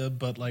character,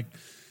 but like,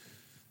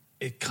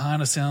 it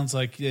kind of sounds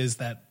like there's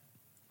that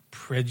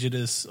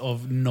prejudice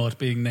of not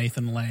being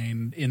Nathan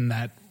Lane in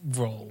that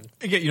role.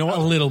 Yeah, you know what?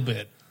 A little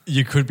bit.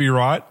 You could be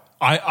right.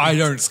 I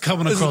don't. It's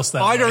coming across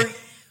that I way. don't.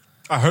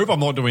 I hope I'm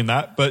not doing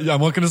that, but I'm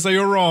not going to say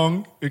you're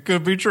wrong. It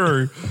could be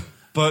true.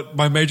 But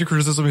my major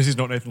criticism is he's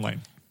not Nathan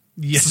Lane.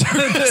 Yes.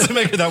 So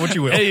make of that what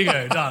you will. There you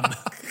go. Done.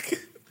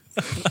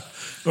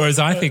 Whereas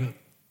I think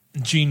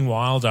Gene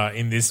Wilder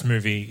in this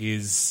movie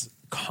is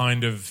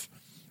kind of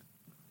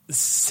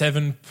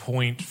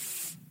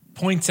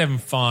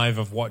 0.75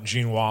 of what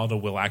Gene Wilder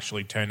will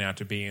actually turn out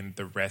to be in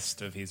the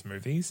rest of his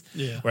movies.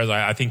 Yeah. Whereas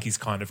I think he's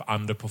kind of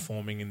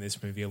underperforming in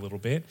this movie a little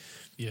bit.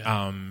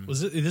 Yeah.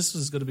 This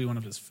was going to be one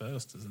of his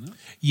first, isn't it?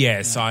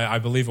 Yes, I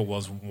believe it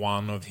was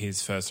one of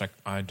his first.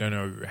 I don't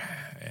know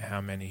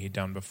how many he'd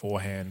done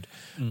beforehand,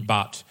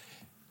 but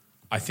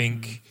I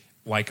think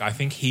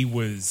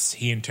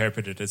he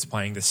interpreted as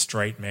playing the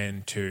straight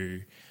man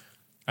to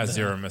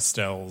Zero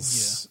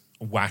Mostel's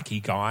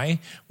wacky guy,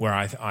 where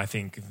I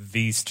think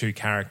these two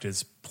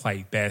characters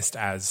play best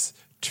as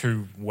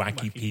two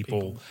wacky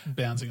people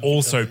bouncing off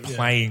also each other,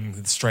 playing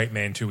the straight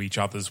man to each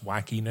other's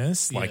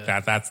wackiness. Like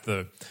Yeah. that's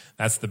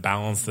the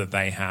balance that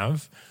they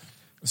have.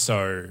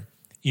 So,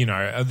 you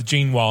know,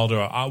 Gene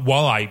Wilder,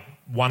 while I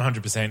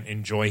 100%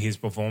 enjoy his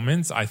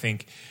performance, I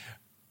think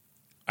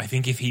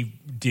if he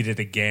did it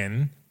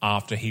again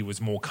after he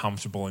was more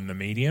comfortable in the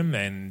medium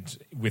and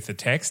with the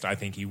text, I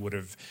think he would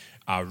have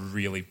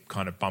really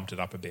kind of bumped it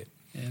up a bit.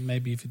 And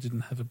maybe if he didn't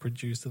have a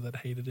producer that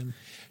hated him.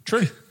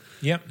 True.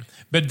 Yep.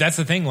 But that's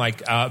the thing,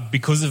 like,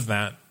 because of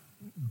that,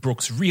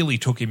 Brooks really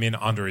took him in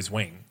under his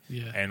wing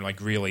and, like,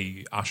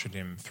 really ushered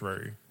him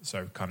through,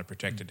 so kind of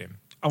protected him.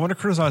 I want to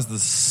criticize the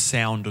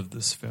sound of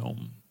this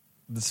film.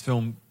 The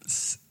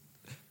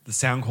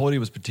sound quality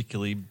was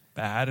particularly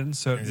bad in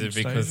certain Is it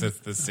because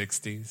stages. it's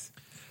the 60s?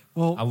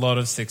 Well, A lot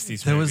of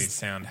 60s There movies was-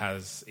 sound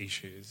has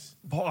issues.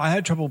 Well, I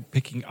had trouble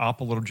picking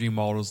up a lot of Gene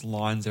Wilder's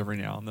lines every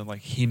now and then,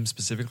 like him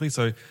specifically.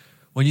 So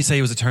when you say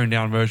he was a toned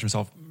down version of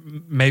himself,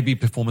 maybe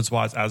performance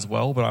wise as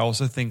well, but I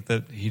also think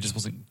that he just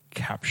wasn't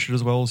captured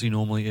as well as he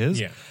normally is.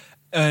 Yeah.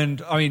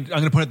 And I mean, I'm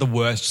going to point out the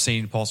worst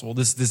scene possible.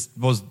 This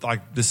was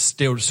like, this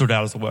still stood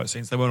out as the worst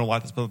scenes. They weren't all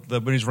like this, but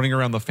when he's running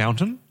around the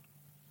fountain,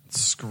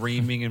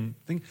 screaming and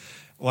thing,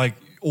 like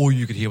all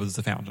you could hear was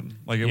the fountain.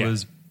 Like it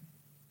was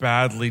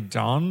badly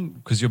done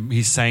because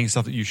he's saying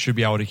stuff that you should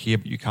be able to hear,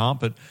 but you can't.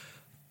 But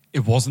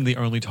it wasn't the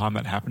only time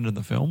that happened in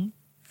the film.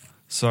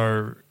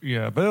 So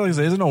yeah, but like I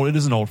say, it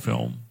is an old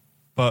film.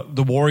 But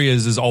The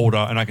Warriors is older,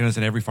 and I can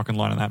understand every fucking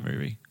line in that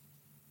movie.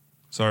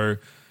 So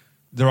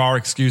there are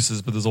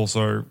excuses, but there's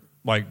also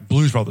like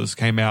Blues Brothers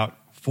came out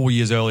 4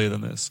 years earlier than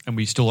this, and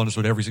we still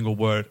understood every single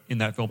word in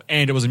that film,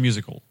 and it was a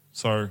musical.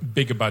 So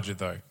Bigger budget,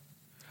 though.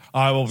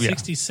 well, yeah.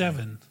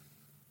 67.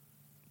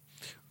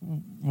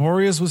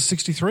 Warriors was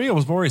 63, or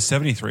was Warriors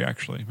 73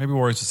 actually? Maybe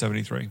Warriors was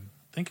 73. I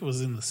think it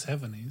was in the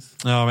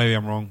 70s. No, maybe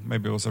I'm wrong.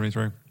 Maybe it was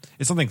 73.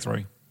 It's something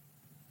 3.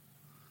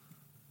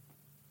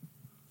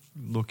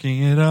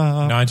 Looking it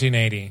up.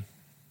 1980,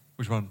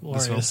 Which one?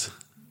 This film? Warriors.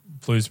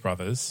 Blues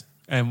Brothers.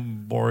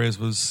 And Warriors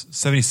was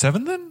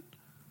 77 then?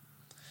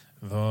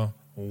 The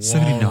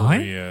 79?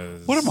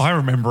 Warriors. What am I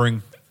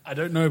remembering? I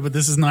don't know, but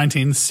this is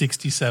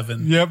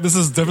 1967. Yep, this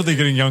is definitely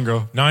getting younger.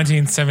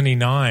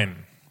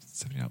 1979.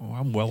 Oh,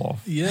 I'm well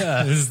off.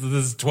 Yeah. This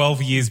is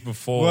 12 years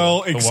before.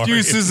 Well, The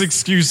excuses.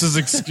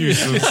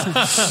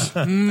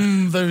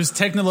 Those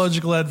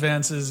technological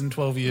advances in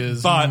 12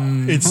 years. But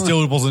it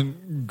still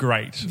wasn't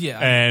great. Yeah.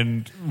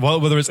 And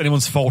whether it's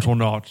anyone's fault or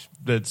not,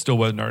 it's still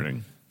worth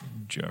noting.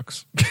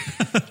 Jerks.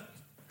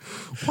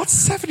 What's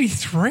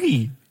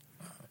 73?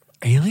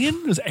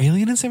 Alien? Was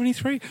Alien in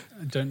 73?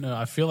 I don't know.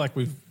 I feel like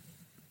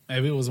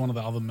maybe it was one of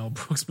the other Mel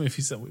Brooks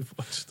movies that we've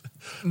watched.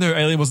 No,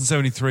 Alien wasn't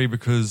 73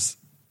 because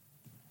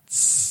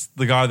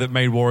the guy that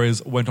made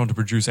Warriors went on to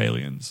produce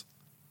Aliens.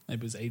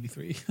 Maybe it was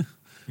 83.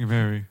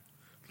 Very.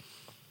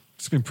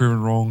 It's been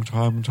proven wrong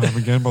time and time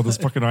again by this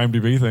fucking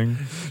IMDb thing.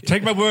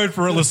 Take my word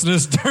for it,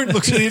 listeners. Don't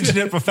look to the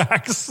internet for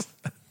facts.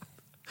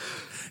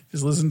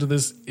 Just listen to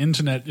this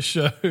internet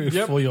show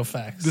for your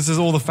facts. This is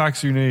all the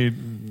facts you need.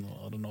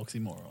 What an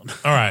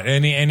oxymoron. All right.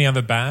 Any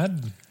other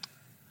bad?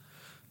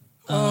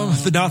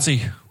 The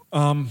Nazi.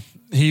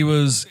 He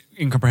was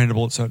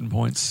incomprehensible at certain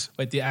points.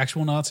 Wait, the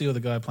actual Nazi or the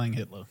guy playing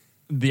Hitler?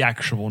 The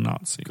actual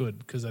Nazi. Good,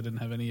 because I didn't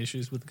have any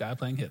issues with the guy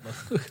playing Hitler.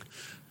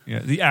 Yeah,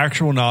 the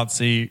actual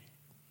Nazi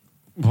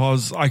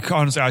was,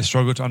 honestly, I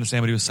struggled to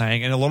understand what he was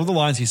saying. And a lot of the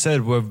lines he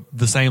said were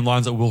the same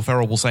lines that Will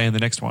Ferrell will say in the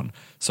next one.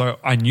 So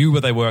I knew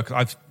where they were.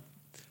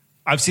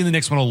 I've seen the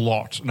next one a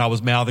lot, and I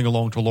was mouthing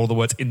along to a lot of the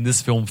words in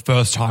this film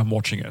first time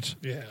watching it.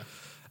 Yeah.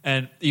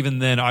 And even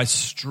then, I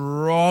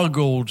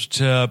struggled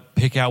to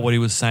pick out what he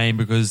was saying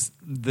because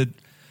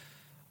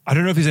I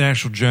don't know if he's an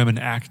actual German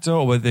actor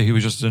or whether he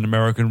was just an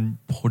American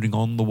putting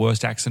on the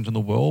worst accent in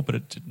the world, but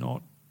it did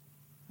not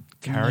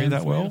carry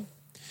that well.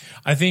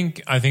 I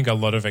think a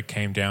lot of it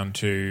came down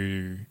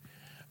to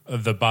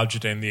the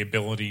budget and the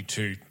ability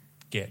to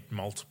get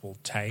multiple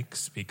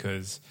takes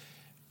because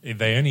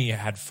they only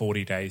had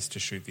 40 days to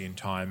shoot the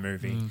entire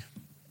movie.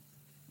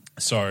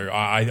 So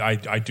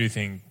I do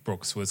think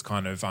Brooks was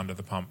kind of under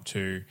the pump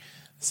to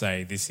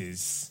say this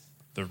is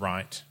the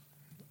right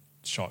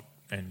shot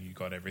and you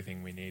got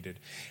everything we needed.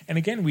 And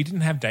again, we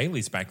didn't have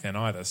dailies back then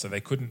either, so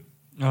they couldn't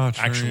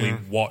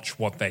watch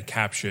what they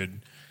captured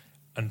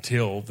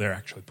until they're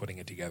actually putting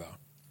it together.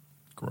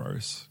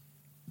 Gross.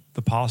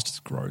 The past is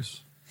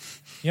gross.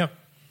 Yep.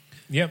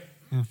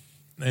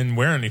 And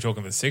we're only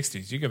talking the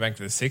 60s. You go back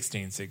to the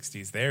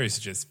 1660s, there is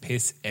just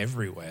piss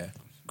everywhere.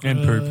 And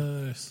poop.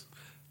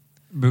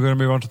 We're going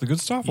to move on to the good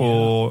stuff,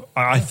 or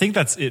I think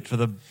that's it for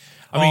the.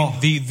 I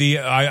mean,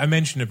 I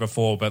mentioned it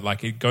before, but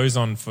like it goes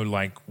on for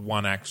like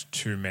one act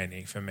too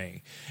many for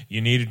me.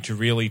 You needed to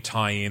really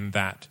tie in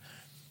that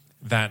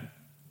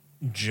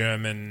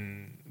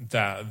German,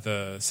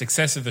 the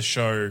success of the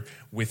show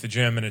with the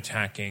German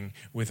attacking,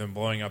 with them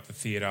blowing up the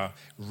theater,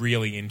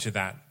 really into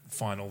that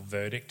final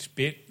verdict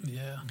bit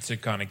to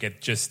kind of get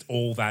just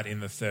all that in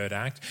the third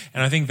act.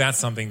 And I think that's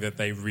something that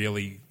they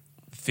really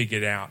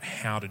figured out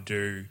how to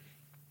do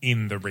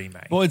in the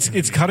remake. Well,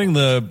 it's cutting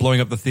the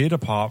blowing up the theater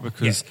part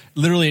because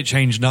literally it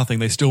changed nothing.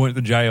 They still went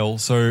to jail.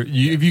 So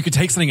if you could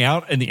take something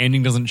out and the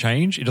ending doesn't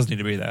change, it doesn't need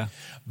to be there.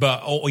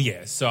 But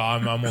so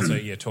I'm also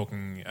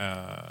talking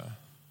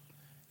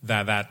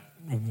that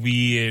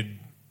weird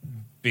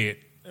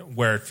bit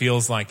where it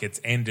feels like it's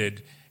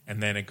ended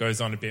and then it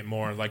goes on a bit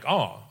more like,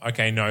 oh,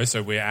 okay, no,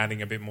 so we're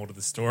adding a bit more to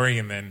the story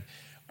and then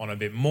on a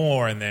bit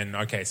more and then,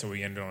 okay, so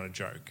we ended on a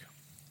joke.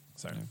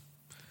 So,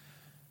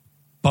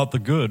 but the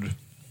good.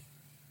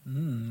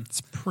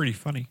 It's pretty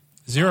funny.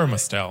 Zero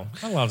Mostel.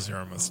 I love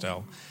Zero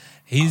Mostel.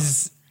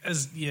 His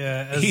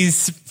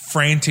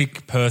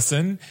frantic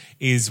person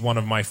is one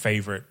of my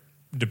favorite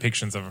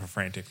depictions of a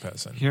frantic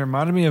person. He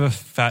reminded me of a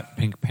fat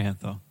Pink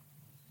Panther.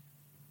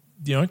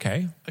 Yeah,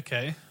 okay.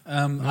 Okay.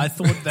 I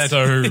thought that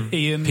So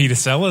Ian, Peter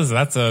Sellers,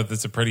 that's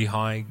a pretty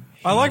high.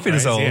 I like Peter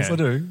praise, Sellers. yeah. I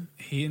do.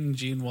 he and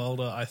Gene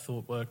Wilder, I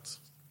thought worked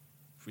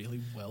really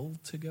well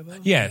together.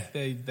 Yeah.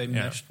 Like, they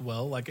meshed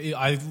well. Like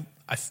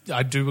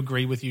I do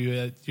agree with you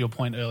at your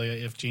point earlier.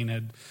 If Gene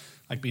had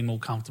like been more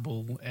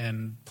comfortable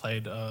and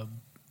played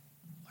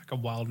like a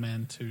wild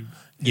man to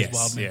his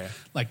wild man,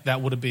 like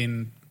that would have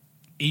been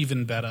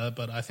even better.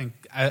 But I think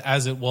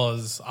as it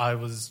was, I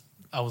was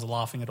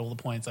laughing at all the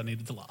points I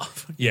needed to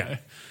laugh. Yeah.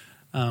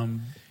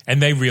 And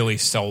they really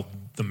sold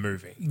the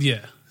movie.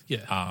 Yeah.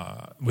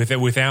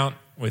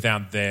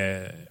 Without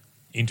their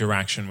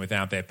interaction,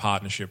 without their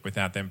partnership,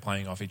 without them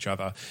playing off each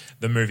other,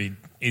 the movie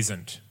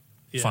isn't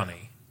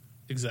funny.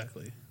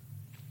 Exactly.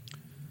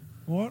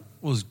 What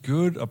was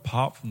good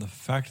apart from the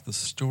fact the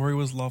story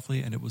was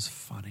lovely and it was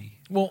funny?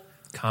 Well,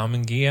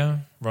 Carmen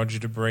Gear, Roger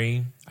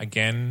Debris,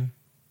 again,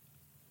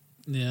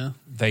 Yeah.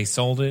 they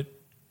sold it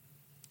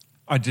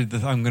I'm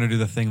going to do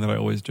the thing that I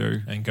always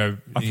do. and go.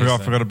 I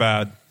forgot a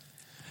bad.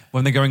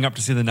 When they're going up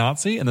to see the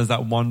Nazi and there's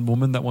that one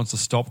woman that wants to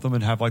stop them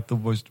and have like the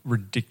most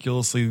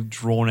ridiculously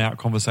drawn out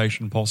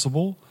conversation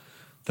possible,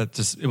 that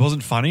just, it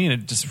wasn't funny and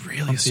it just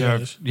really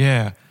served.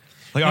 Yeah.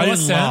 Like I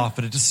didn't laugh,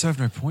 but it just served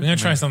no point. We're going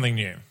to try something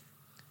new.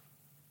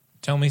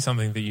 Tell me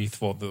something that you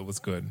thought that was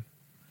good.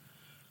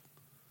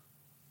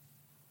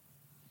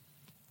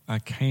 I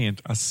can't.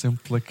 I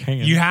simply can't.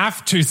 You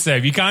have to,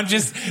 Seb. You can't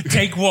just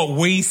take what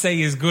we say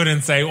is good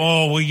and say,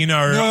 oh, well, you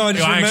know,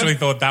 No, I actually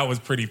thought that was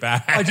pretty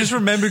bad. I just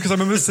remember because I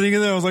remember sitting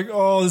in there. I was like,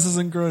 "Oh, this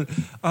isn't good."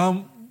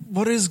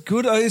 What is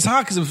good? It's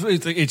hard because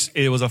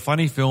it was a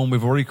funny film.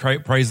 We've already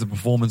praised the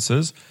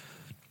performances.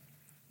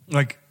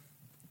 Like,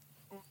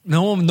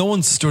 no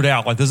one stood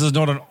out. Like, this is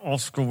not an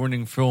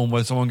Oscar-winning film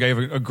where someone gave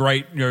a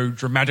great,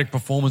 dramatic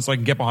performance I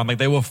can get behind. Like,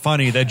 they were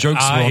funny. Their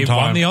jokes were on It time.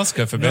 won the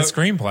Oscar for best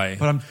screenplay.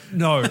 But I'm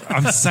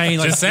saying,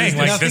 like, Just saying,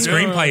 like, the there's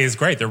screenplay is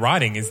great. The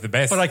writing is the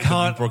best But I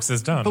can't. that Brooks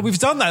has done. But we've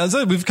done that.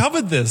 We've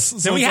covered this.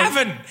 So No, we it's like-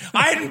 haven't.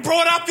 I hadn't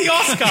brought up the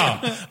Oscar.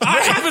 I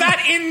have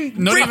that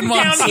not written even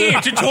down once.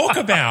 here to talk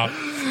about.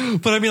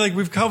 But I mean, like,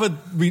 we've covered.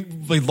 We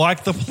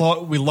liked the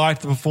plot. We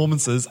liked the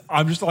performances.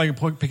 I'm just like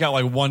pick out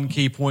like one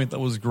key point that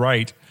was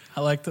great. I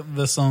liked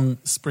the song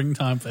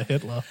 "Springtime" for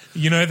Hitler.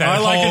 You know that I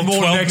like it whole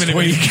more 12-minute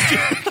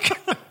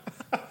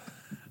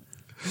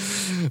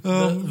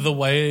next The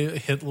way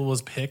Hitler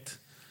was picked.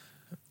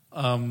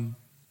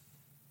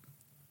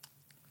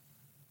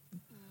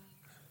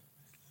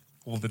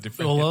 all the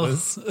different Ula.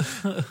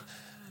 Hitlers.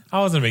 I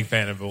wasn't a big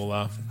fan of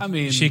Ula. I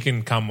mean- she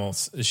can come or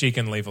she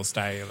can leave or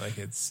stay. Like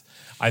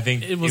I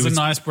think It was a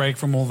nice break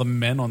from all the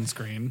men on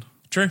screen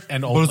true.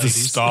 and old What is ladies.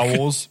 this? Star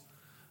Wars?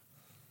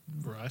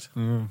 Right.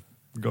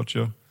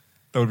 Gotcha.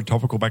 That would be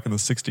topical back in the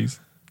 60s.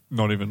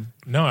 Not even.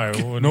 No, it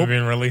wouldn't Nope. have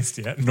been released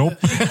yet. Nope.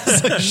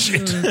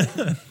 Shit.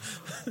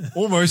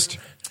 Almost.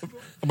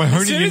 Am I As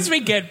honing soon in? as we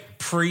get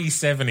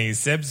pre-70s,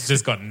 Seb's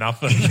just got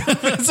nothing.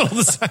 It's all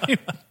the same.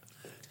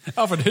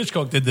 Alfred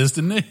Hitchcock did this,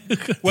 didn't he?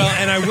 Well,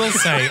 and I will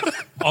say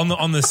on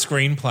the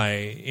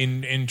screenplay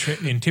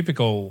in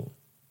typical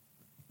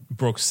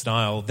Brooks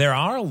style, there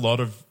are a lot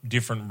of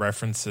different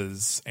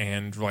references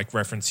and like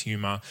reference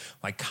humor.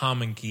 Like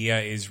Carmen Gia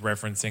is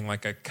referencing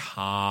like a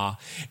car,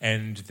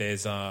 and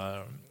there's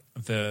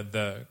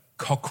the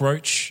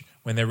cockroach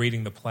when they're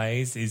reading the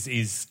plays is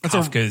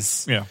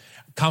Kafka's.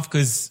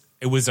 Kafka's.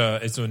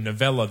 It's a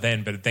novella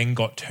then, but it then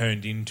got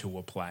turned into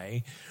a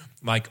play.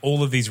 Like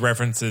all of these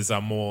references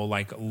are more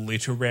like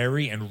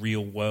literary and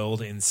real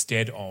world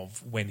instead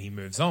of when he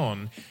moves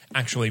on,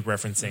 actually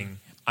referencing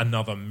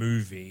another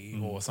movie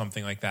or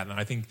something like that. And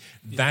I think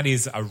that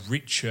is a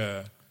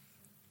richer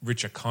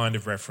kind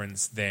of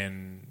reference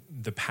than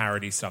the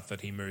parody stuff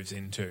that he moves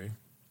into.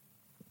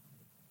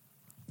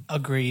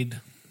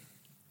 Agreed.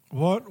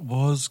 What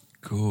was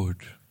good?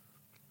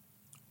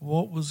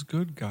 What was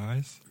good,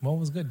 guys? What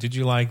was good? Did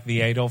you like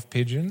the Adolf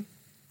Pigeon?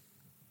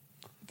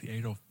 The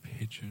Adolf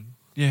Pigeon.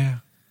 Yeah,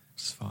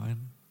 it's fine.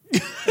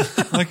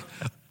 Like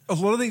a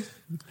lot of these.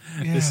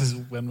 Yeah. This is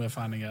when we're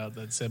finding out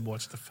that Seb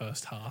watched the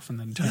first half and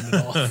then turned it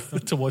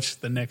off to watch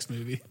the next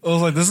movie. I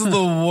was like, this is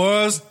the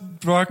worst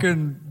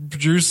fucking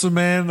producer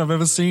man I've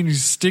ever seen.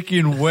 He's sticky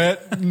and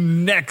wet.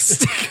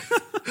 Next.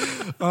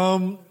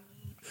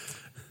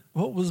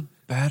 What was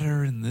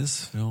better in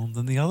this film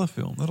than the other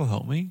film? That'll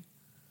help me.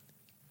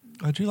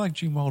 I do like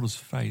Gene Wilder's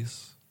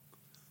face.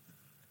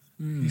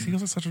 He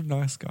seems like such a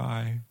nice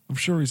guy. I'm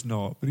sure he's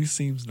not, but he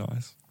seems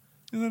nice.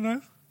 Isn't that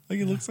nice? Like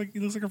he looks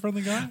like a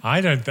friendly guy.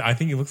 I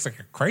think he looks like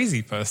a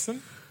crazy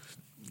person.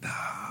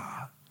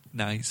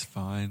 Nah, he's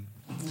fine.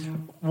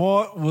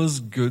 What was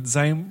good,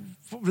 Zane?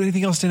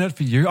 Anything else stand out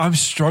for you? I'm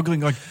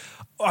struggling. Like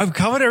I've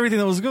covered everything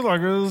that was good.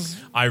 Like it was.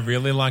 I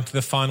really liked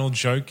the final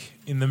joke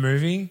in the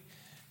movie,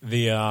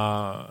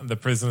 the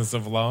Prisoners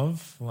of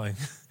Love, like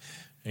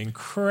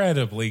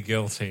incredibly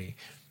guilty.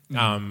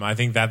 I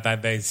think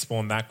that they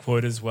spawned that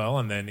quote as well,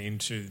 and then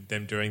into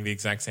them doing the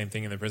exact same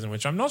thing in the prison,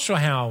 which I'm not sure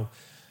how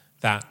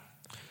that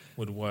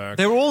would work.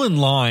 They're all in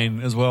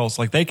line as well,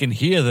 so like they can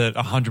hear that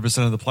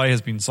 100% of the play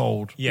has been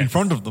sold in Yes.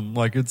 front of them.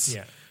 Like it's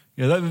Yeah.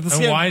 that's,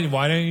 And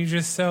why don't you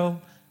just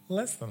sell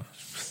less than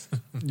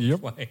 100% Yep.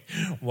 play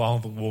while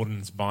the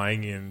warden's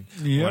buying in?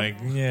 Yep. Like,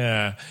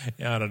 yeah,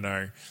 I don't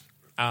know.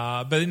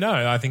 But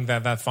no, I think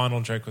that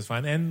final joke was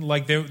fine. And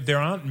like there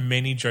aren't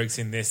many jokes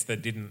in this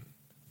that didn't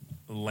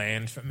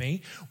land for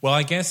me. Well,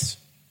 I guess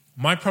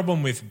my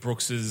problem with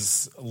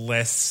Brooks's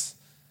less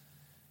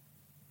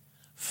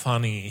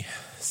funny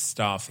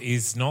stuff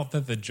is not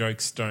that the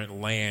jokes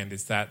don't land,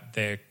 it's that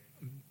they're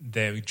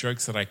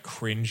jokes that I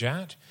cringe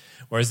at.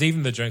 Whereas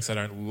even the jokes I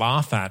don't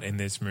laugh at in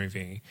this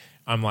movie,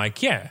 I'm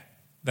like, yeah,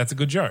 that's a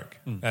good joke.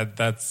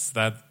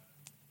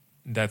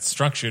 That's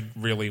structured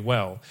really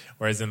well.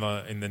 Whereas in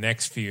the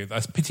next few,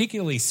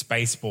 particularly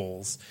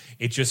Spaceballs,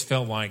 it just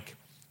felt like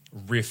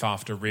riff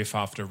after riff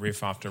after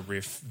riff after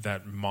riff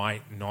that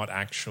might not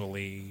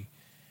actually,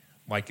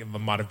 like, it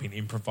might have been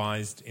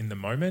improvised in the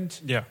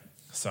moment. yeah.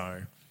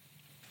 So,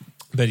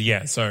 but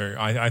yeah, so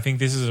I think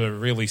this is a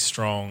really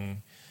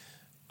strong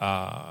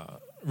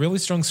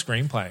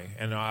screenplay,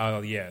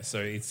 and yeah, so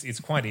it's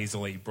quite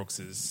easily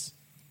Brooks's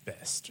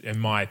best, in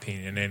my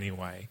opinion,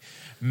 anyway.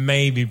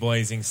 Maybe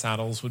Blazing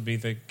Saddles would be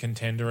the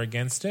contender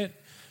against it,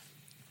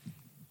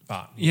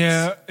 but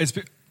Yeah,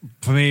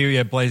 for me,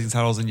 yeah, Blazing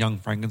Saddles and Young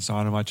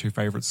Frankenstein are my two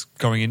favorites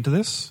going into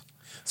this.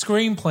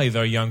 screenplay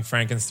though, Young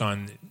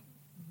Frankenstein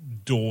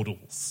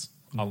dawdles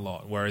a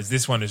lot. Whereas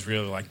this one is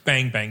really like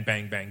bang, bang,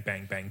 bang, bang,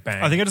 bang, bang,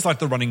 bang. I think I just like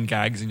the running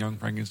gags in Young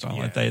Frankenstein.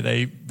 Yeah. Like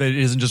they it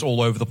isn't just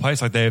all over the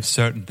place. Like they have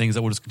certain things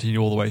that will just continue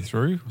all the way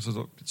through.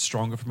 So it's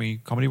stronger for me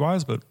comedy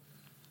wise. But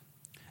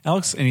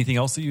Alex, anything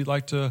else that you'd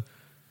like to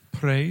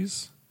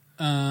praise?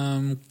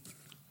 The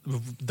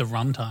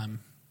runtime.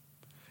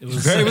 It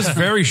It was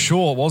very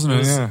short, wasn't It it?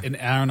 was Yeah. an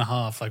hour and a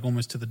half, like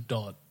almost to the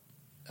dot.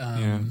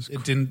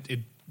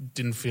 It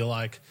didn't feel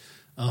like,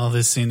 oh,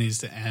 this scene needs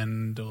to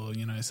end, or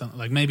something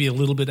like maybe a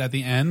little bit at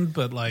the end,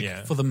 but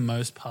for the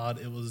most part,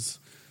 it was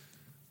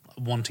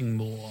wanting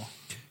more.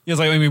 Yeah, it's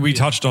like, I mean, we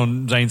touched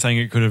on Zane saying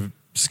it could have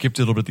skipped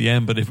a little bit at the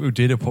end, but if it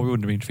did, it probably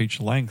wouldn't have been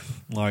feature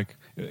length. Like,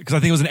 because I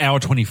think it was an hour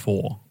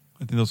 24.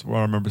 I think that's what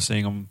I remember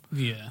seeing on.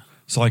 Yeah.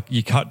 So like,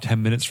 you cut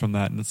 10 minutes from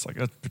that, and it's like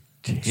that's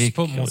particularly Just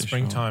put more short.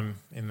 springtime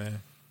in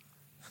there.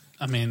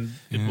 I mean,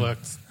 it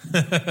worked.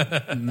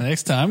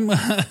 Next time.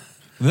 The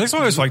next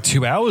one was like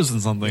 2 hours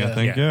and something. I Yeah.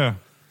 think. Yeah. Yeah.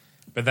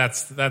 But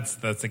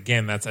that's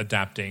again, that's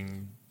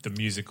adapting the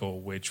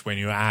musical, which when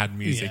you add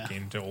music Yeah.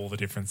 into all the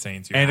different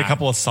scenes, you And a add-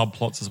 couple of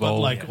subplots as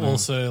well. But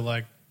also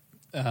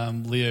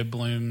Leo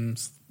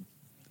Bloom's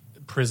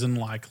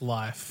prison-like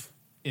life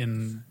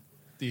in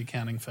the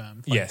accounting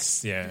firm. Like,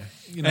 Yes, yeah.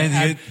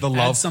 And the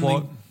love something,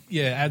 plot.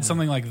 Yeah, add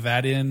something like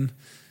that in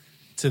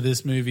to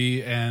this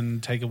movie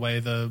and take away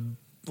the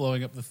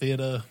blowing up the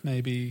theater,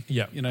 maybe.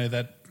 Yeah.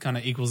 That kind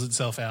of equals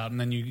itself out, and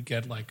then you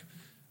get like,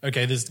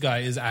 okay, this guy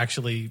is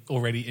actually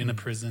already in a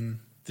prison.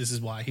 This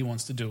is why he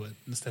wants to do it,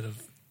 instead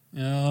of,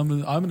 I'm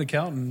an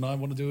accountant and I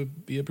want to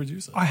be a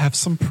producer. I have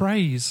some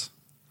praise.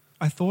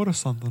 I thought of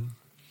something.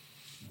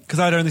 Because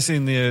I'd only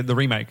seen the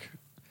remake.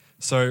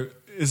 So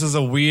this is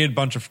a weird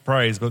bunch of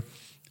praise, but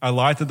I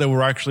liked that there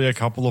were actually a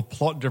couple of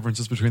plot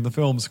differences between the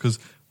films, because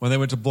when they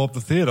went to blow up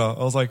the theater,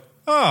 I was like,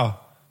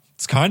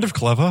 it's kind of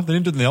clever. They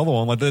didn't do it in the other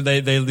one. Like they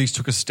at least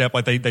took a step.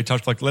 Like they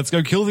touched like, let's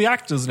go kill the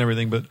actors and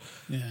everything. But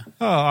Yeah.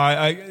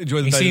 I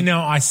enjoyed You that. see,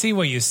 now I see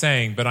what you're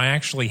saying, but I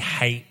actually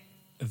hate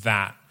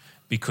that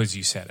because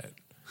you said it.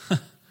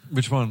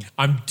 Which one?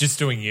 I'm just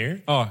doing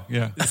you. Oh,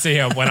 yeah. See,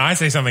 when I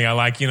say something I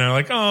like,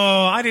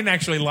 I didn't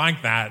actually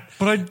like that,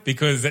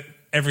 because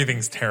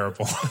everything's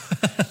terrible.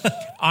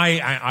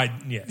 Yes,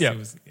 Yeah. it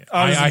was,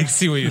 I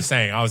see what you're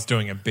saying. I was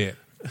doing a bit.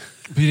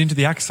 But you didn't do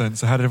the accent,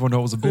 so how did everyone know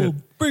it was a bit?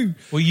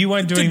 Well, you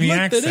weren't doing Didn't the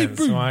like that, accent,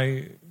 bro.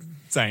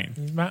 so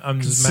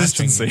I'm just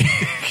matching Consistency.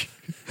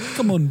 you.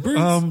 Come on,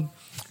 Bruce.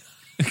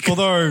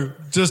 Although,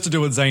 just to do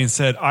what Zane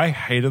said, I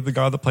hated the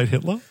guy that played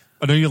Hitler.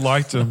 I know you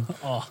liked him,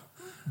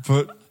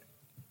 but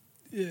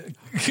then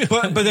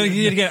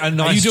again, a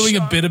nice. Are you doing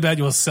a bit about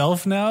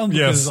yourself now?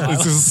 Yes,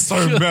 Because it's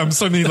just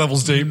so many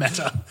levels deep.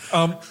 Meta.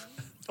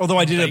 Although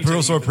I did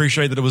also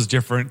appreciate that it was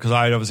different, because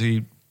I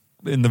obviously,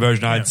 in the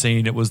version I had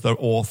seen, it was the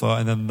author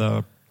and then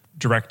the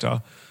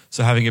director.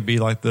 So having it be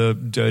like the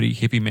dirty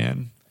hippie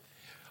man.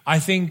 I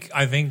think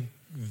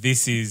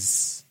this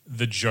is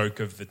the joke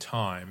of the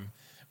time,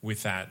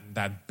 with that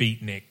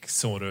beatnik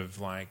sort of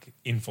like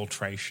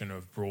infiltration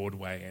of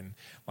Broadway, and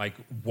like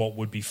what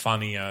would be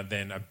funnier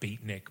than a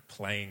beatnik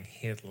playing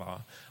Hitler?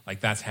 Like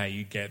that's how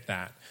you get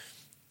that.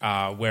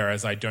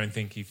 Whereas I don't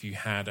think if you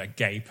had a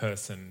gay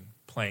person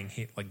playing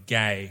Hitler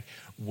gay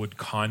would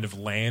kind of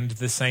land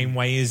the same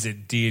way as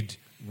it did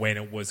when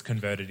it was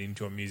converted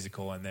into a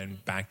musical and then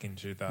back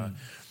into the...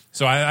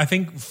 So I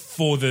think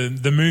for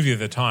the movie of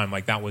the time,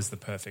 like that was the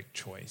perfect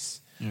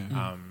choice.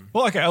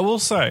 Well, okay, I will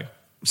say.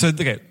 So,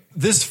 okay,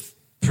 this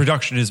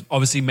production is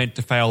obviously meant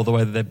to fail the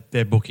way that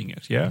they're booking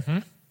it,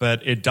 yeah?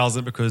 But it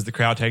doesn't, because the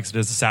crowd takes it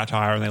as a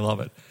satire and they love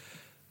it.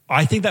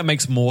 I think that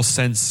makes more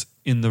sense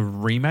in the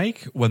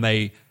remake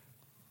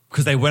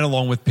because they went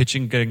along with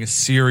pitching, getting a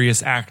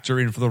serious actor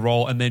in for the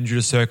role, and then due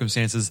to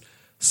circumstances,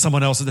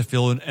 someone else had to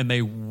fill in and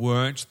they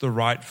weren't the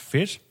right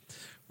fit.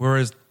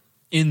 Whereas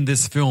in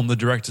this film, the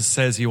director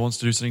says he wants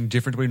to do something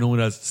different to what he normally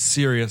does,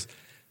 serious,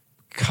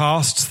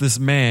 casts this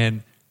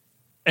man.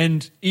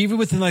 And even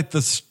within like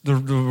the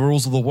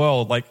rules of the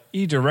world, like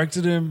he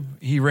directed him,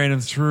 he ran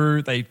him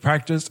through, they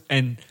practiced,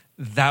 and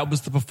that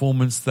was the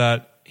performance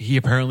that he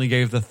apparently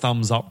gave the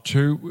thumbs up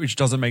to, which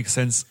doesn't make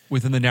sense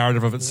within the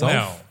narrative of itself.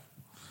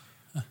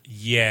 Well,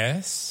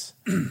 yes,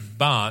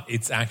 but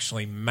it's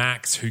actually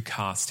Max who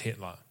cast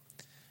Hitler,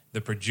 the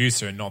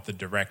producer, not the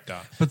director.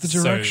 But the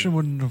direction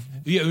wouldn't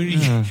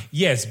have...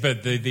 Yes,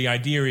 but the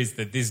idea is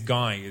that this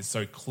guy is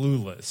so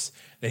clueless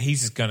that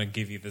he's just going to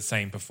give you the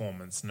same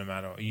performance no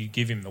matter... You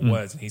give him the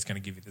words and he's going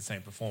to give you the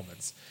same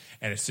performance.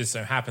 And it just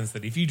so happens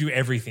that if you do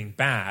everything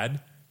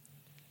bad,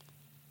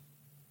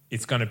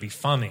 it's going to be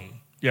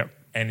funny. Yeah.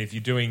 And if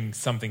you're doing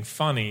something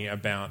funny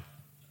about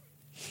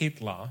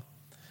Hitler,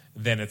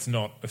 then it's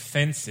not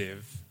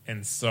offensive,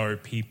 and so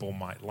people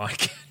might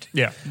like it.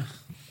 Yeah.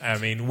 I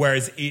mean,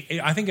 whereas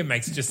I think it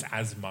makes just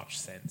as much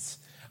sense.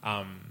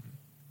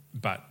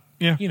 But,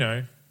 Yeah.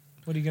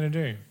 what are you going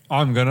to do?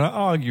 I'm going to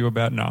argue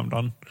about... No, I'm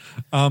done.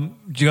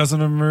 Do you guys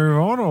want to move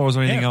on, or was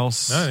there anything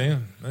else? No, yeah.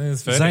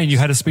 It's Zane, you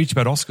had a speech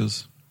about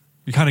Oscars.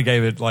 You kind of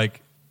gave it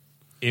like...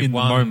 It in the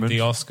won moment. the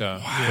Oscar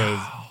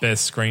for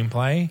Best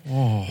Screenplay.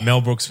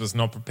 Mel Brooks was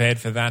not prepared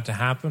for that to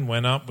happen,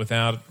 went up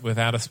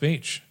without a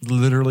speech.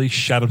 Literally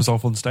shat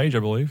himself on stage, I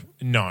believe.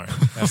 No,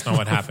 that's not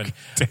what happened.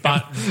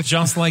 But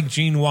just like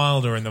Gene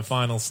Wilder in the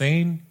final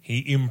scene, he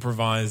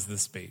improvised the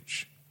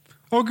speech.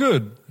 Oh,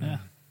 good. Yeah.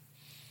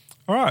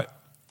 All right.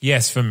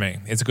 Yes, for me.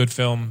 It's a good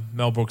film.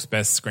 Mel Brooks'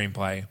 best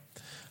screenplay.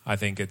 I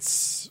think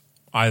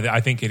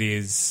I think it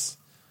is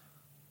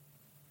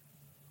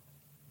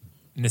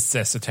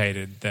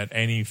necessitated that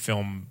any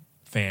film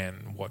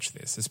fan watch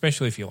this,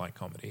 especially if you like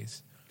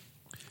comedies.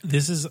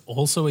 This is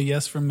also a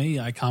yes from me.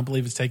 I can't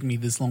believe it's taken me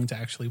this long to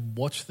actually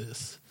watch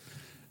this.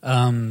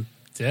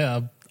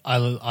 Yeah, I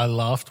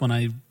laughed when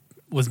I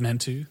was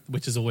meant to,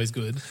 which is always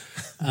good.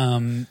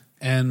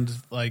 And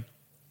like,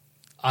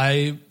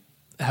 I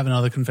have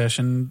another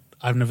confession.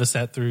 I've never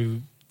sat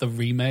through the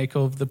remake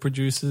of The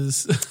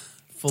Producers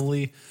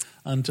fully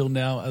until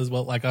now as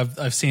well. Like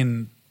I've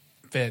seen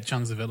fair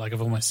chunks of it. Like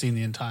I've almost seen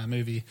the entire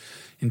movie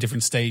in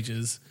different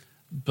stages.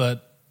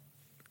 But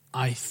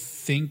I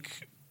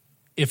think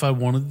if I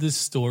wanted this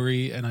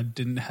story and I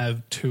didn't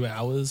have 2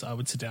 hours, I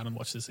would sit down and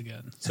watch this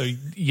again. So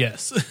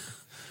yes.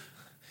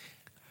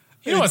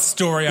 You know what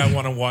story I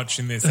want to watch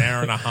in this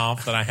hour and a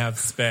half that I have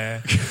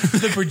spare?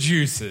 The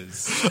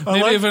Producers.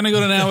 Maybe I've only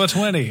got an hour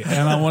 20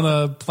 and I want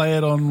to play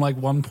it on like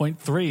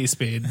 1.3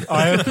 speed.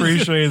 I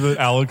appreciate that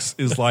Alex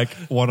is like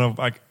one of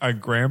like our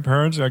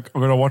grandparents. Like,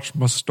 I'm going to watch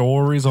my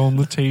stories on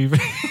the TV.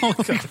 Oh,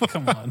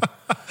 come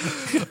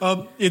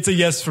on. It's a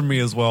yes from me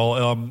as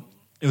well.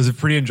 It was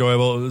pretty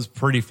enjoyable. It was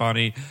pretty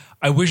funny.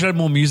 I wish it had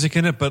more music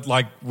in it, but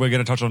like we're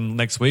going to touch on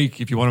next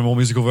week. If you want a more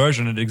musical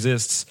version, it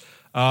exists.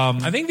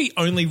 I think the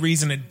only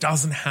reason it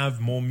doesn't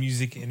have more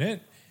music in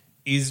it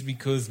is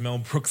because Mel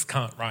Brooks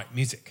can't write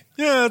music.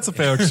 Yeah, that's a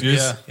fair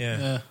excuse.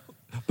 Yeah.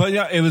 But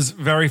yeah, it was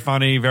very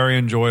funny, very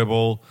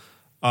enjoyable.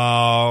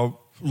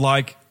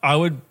 Like I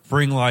would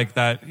bring like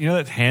that, you know,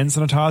 that hand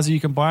sanitizer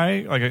you can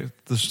buy like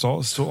at the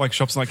store, like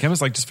shops like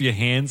chemists, like just for your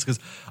hands. Because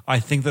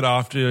I think that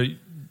after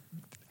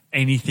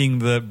anything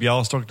that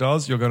Bialystok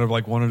does, you're going to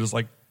like want to just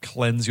like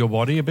cleanse your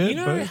body a bit. You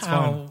know but it's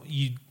how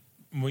fine.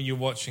 when you're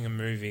watching a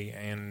movie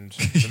and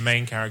the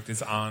main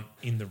characters aren't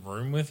in the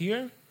room with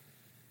you?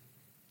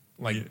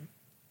 Like,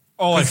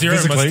 Oh, like Zero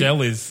physically?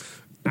 Mostel is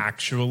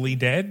actually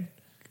dead.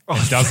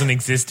 It doesn't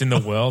exist in the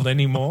world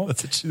anymore.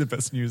 That's actually the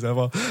best news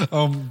ever.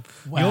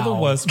 You're the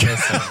worst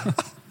person.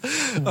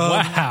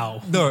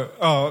 Wow.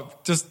 No,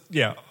 just,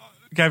 yeah.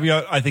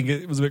 Caveat, I think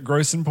it was a bit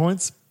gross in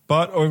points,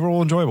 but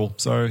overall enjoyable.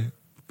 So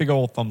big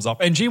old thumbs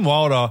up. And Gene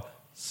Wilder,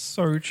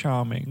 so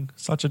charming.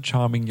 Such a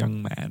charming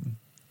young man.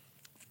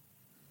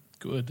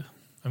 Good.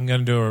 I'm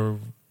going to do a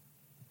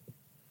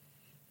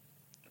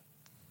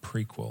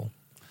prequel.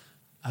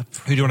 Who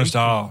do you want to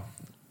star?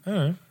 I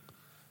don't know.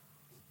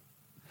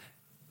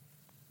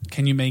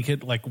 Can you make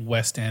it like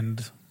West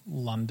End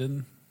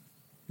London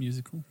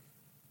musical?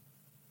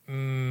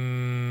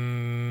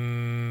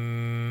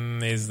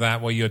 Is that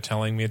what you're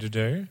telling me to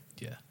do?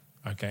 Yeah.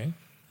 Okay.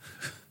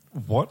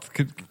 What?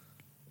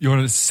 You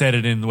want to set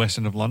it in the West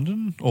End of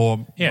London?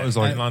 Or Yeah, it was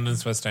like,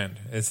 London's West End.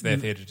 It's their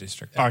theatre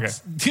district. okay.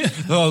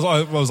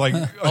 I was like,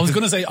 I was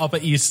going to say Upper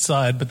East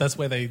Side, but that's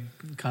where they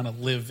kind of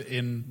live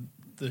in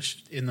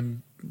the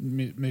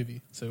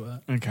movie. So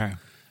okay.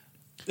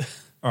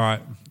 All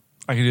right.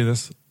 I can do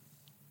this.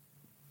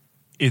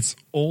 It's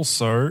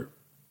also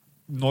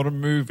not a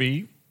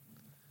movie.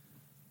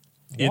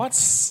 What?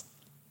 It's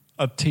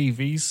a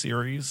TV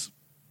series.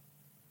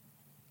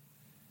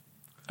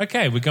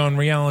 Okay, we're going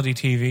reality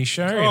TV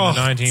show in the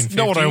 1950s. It's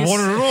not what I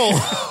wanted at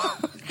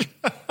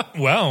all.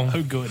 Well,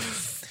 oh, good.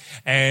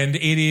 and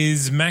it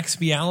is Max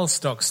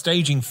Bialystok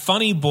staging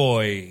Funny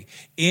Boy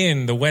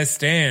in the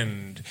West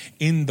End,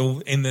 in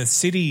the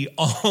city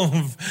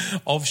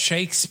of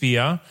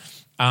Shakespeare,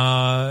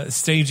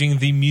 staging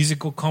the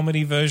musical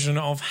comedy version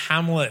of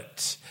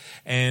Hamlet,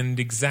 and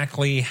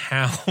exactly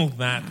how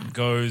that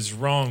goes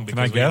wrong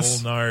because we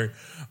guess? all know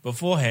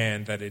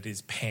beforehand that it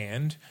is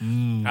panned,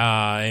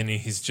 and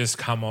he's just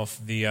come off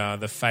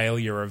the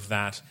failure of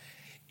that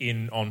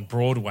on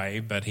Broadway,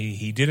 but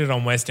he did it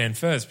on West End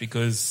first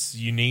because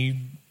you need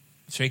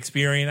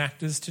Shakespearean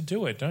actors to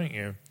do it, don't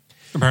you?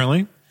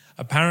 Apparently.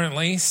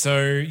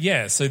 So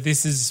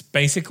this is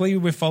basically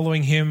we're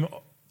following him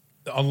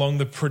along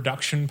the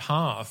production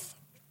path.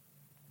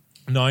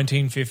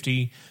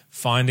 1950,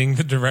 finding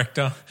the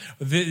director.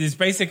 It's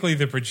basically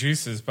The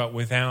Producers, but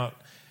without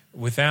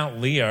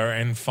Leah,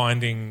 and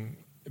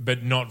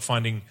not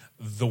finding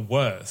the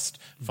worst,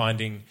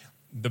 finding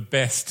the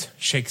best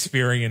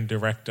Shakespearean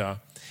director,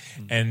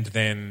 and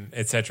then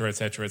et cetera,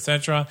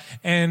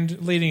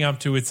 and leading up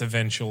to its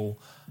eventual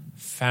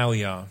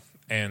failure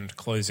and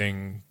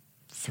closing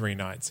 3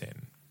 nights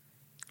in.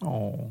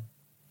 Oh.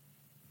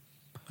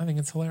 I think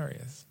it's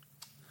hilarious.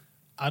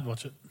 I'd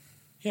watch it.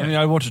 Yeah. I mean,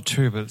 I watch it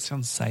too, but it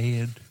sounds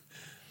sad.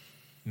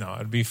 No,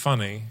 it'd be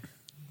funny.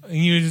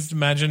 You just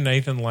imagine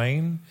Nathan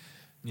Lane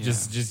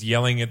just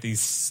yelling at these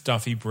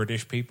stuffy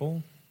British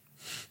people.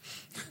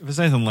 If it's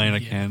Nathan Lane, I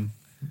can.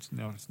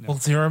 now. Well,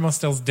 Zero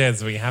Mostel's dead,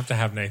 so we have to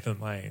have Nathan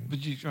Lane. But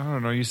I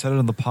don't know. You said it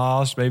in the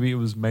past. Maybe it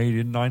was made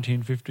in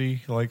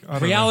 1950. Like I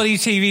don't Reality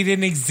TV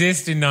didn't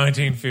exist in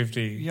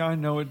 1950. know. Yeah, I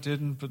know it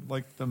didn't. But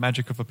like the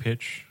magic of a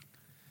pitch.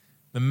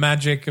 The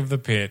magic of the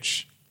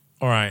pitch.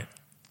 All right.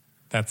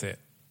 That's it.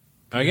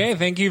 Okay,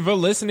 thank you for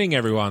listening,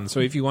 everyone.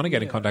 So if you want to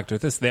get in contact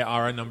with us, there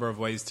are a number of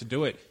ways to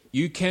do it.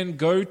 You can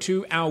go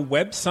to our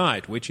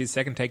website, which is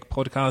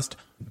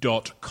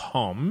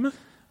secondtakepodcast.com.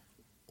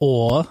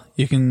 Or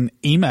you can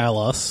email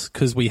us,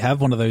 because we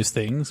have one of those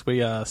things.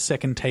 We are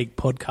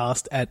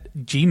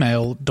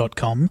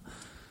secondtakepodcast@gmail.com.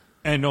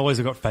 And always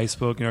I've got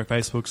Facebook.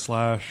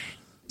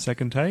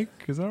 Facebook/Second Take.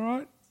 Is that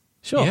right?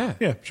 Sure.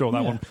 Yeah. Sure.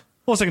 That one.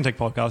 Or Second Take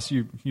Podcast.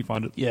 You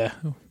find it. Yeah.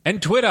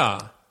 And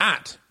Twitter,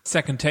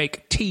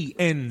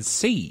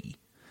 @SecondTakeTNC.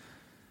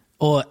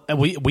 Or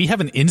we have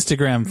an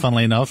Instagram,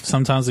 funnily enough.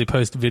 Sometimes we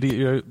post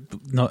video.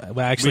 No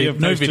videos.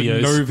 No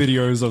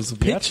videos of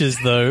Pictures,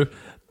 though,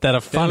 that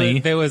are funny.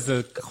 There was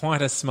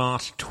quite a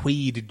smart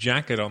tweed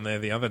jacket on there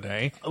the other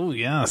day. Oh,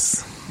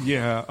 yes.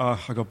 Yeah,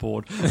 I got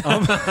bored.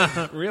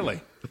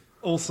 Really?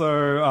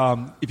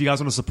 Also, if you guys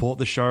want to support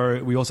the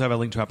show, we also have a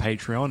link to our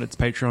Patreon. It's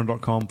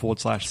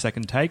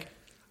patreon.com/Second Take.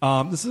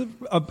 This is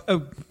a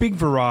big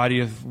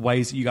variety of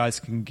ways that you guys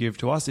can give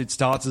to us. It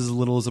starts as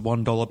little as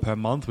 $1 per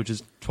month, which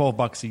is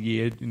 $12 a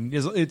year. And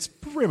it's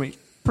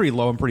pretty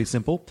low and pretty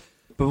simple.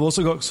 But we've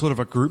also got sort of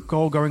a group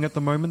goal going at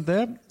the moment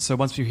there. So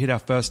once we hit our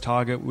first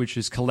target, which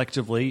is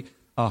collectively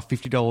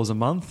 $50 a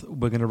month,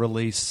 we're going to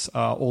release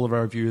all of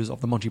our reviews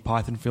of the Monty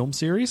Python film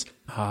series.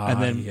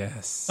 And then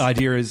yes. the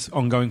idea is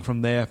ongoing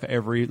from there. For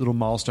every little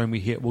milestone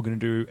we hit, we're going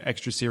to do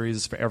extra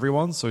series for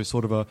everyone. So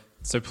sort of a...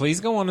 So please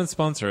go on and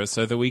sponsor us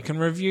so that we can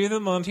review the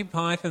Monty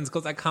Pythons,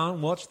 because I can't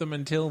watch them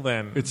until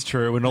then. It's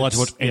true. We're not allowed to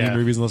watch any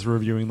movies unless we're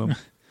reviewing them.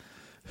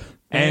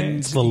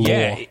 And the law.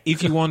 yeah,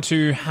 if you want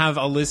to have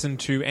a listen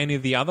to any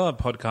of the other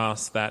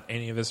podcasts that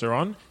any of us are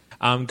on,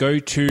 go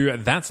to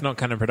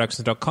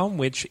that'snotcanonproductions.com,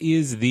 which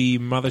is the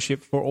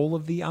mothership for all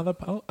of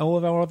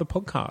our other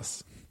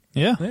podcasts.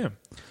 Yeah. Yeah.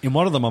 In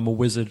one of them, I'm a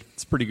wizard.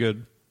 It's pretty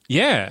good.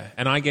 Yeah,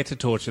 and I get to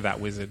torture that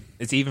wizard.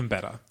 It's even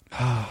better.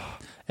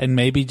 And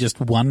maybe just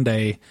one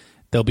day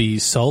there'll be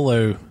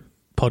solo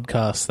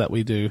podcasts that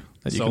we do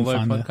that you can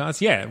find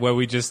podcasts, yeah, where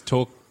we just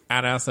talk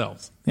at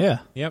ourselves. there. Yeah.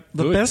 Yep.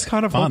 The good. best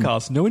kind of Fun.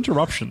 podcast. No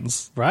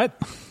interruptions. Right?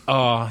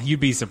 Oh, you'd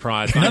be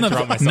surprised. I None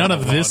interrupt myself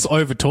of a lot. this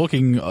over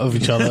talking of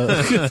each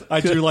other.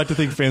 I do like to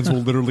think fans will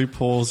literally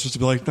pause just to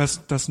be like,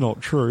 that's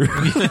not true.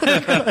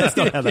 That's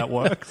not how that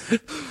works.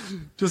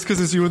 Just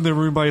because it's you in the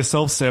room by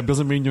yourself, Seb,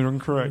 doesn't mean you're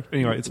incorrect.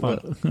 Anyway, it's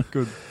fine.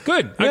 Good.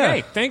 Good.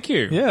 Okay. Thank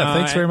you. Yeah,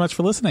 thanks very much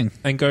for listening.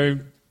 And go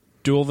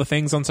do all the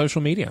things on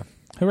social media.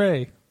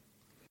 Hooray.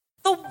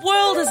 The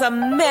world is a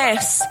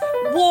mess.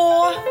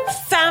 War,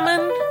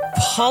 famine,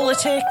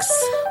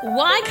 politics.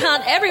 Why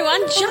can't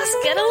everyone just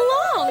get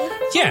along?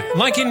 Yeah,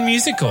 like in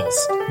musicals.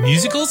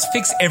 Musicals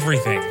fix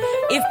everything.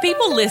 If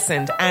people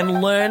listened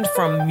and learned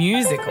from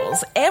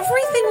musicals,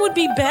 everything would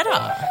be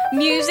better.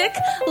 Music,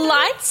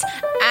 lights,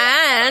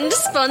 and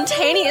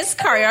spontaneous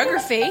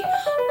choreography.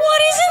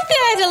 What isn't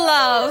there to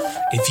love?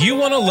 If you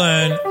want to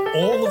learn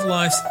all of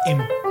life's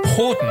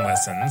important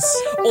lessons,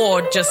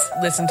 Or just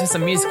listen to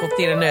some musical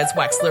theatre nerds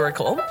wax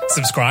lyrical.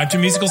 subscribe to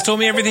Musicals Tell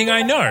Me Everything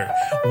I Know,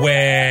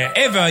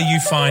 wherever you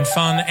find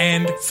fun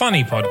and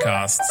funny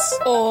podcasts.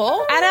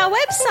 Or at our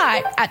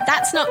website at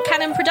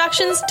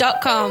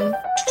that'snotcanonproductions.com.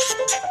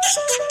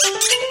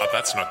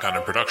 That's Not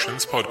Canon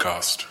Productions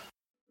podcast.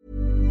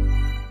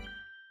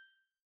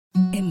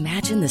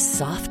 Imagine the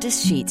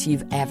softest sheets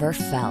you've ever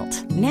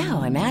felt.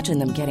 Now imagine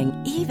them getting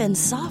even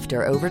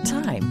softer over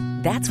time.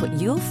 That's what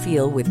you'll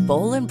feel with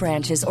Boll &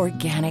 Branch's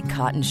organic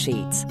cotton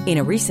sheets. In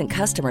a recent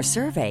customer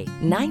survey,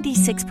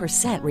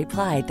 96%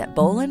 replied that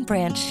Boll &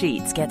 Branch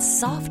sheets get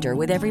softer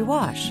with every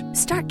wash.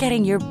 Start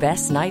getting your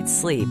best night's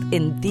sleep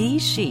in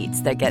these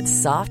sheets that get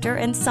softer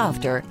and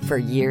softer for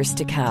years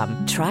to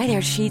come. Try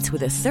their sheets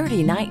with a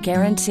 30-night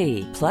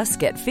guarantee. Plus,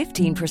 get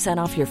 15%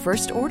 off your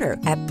first order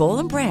at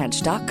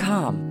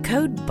bollandbranch.com.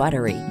 Code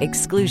BUTTERY.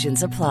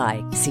 Exclusions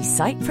apply. See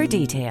site for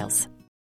details.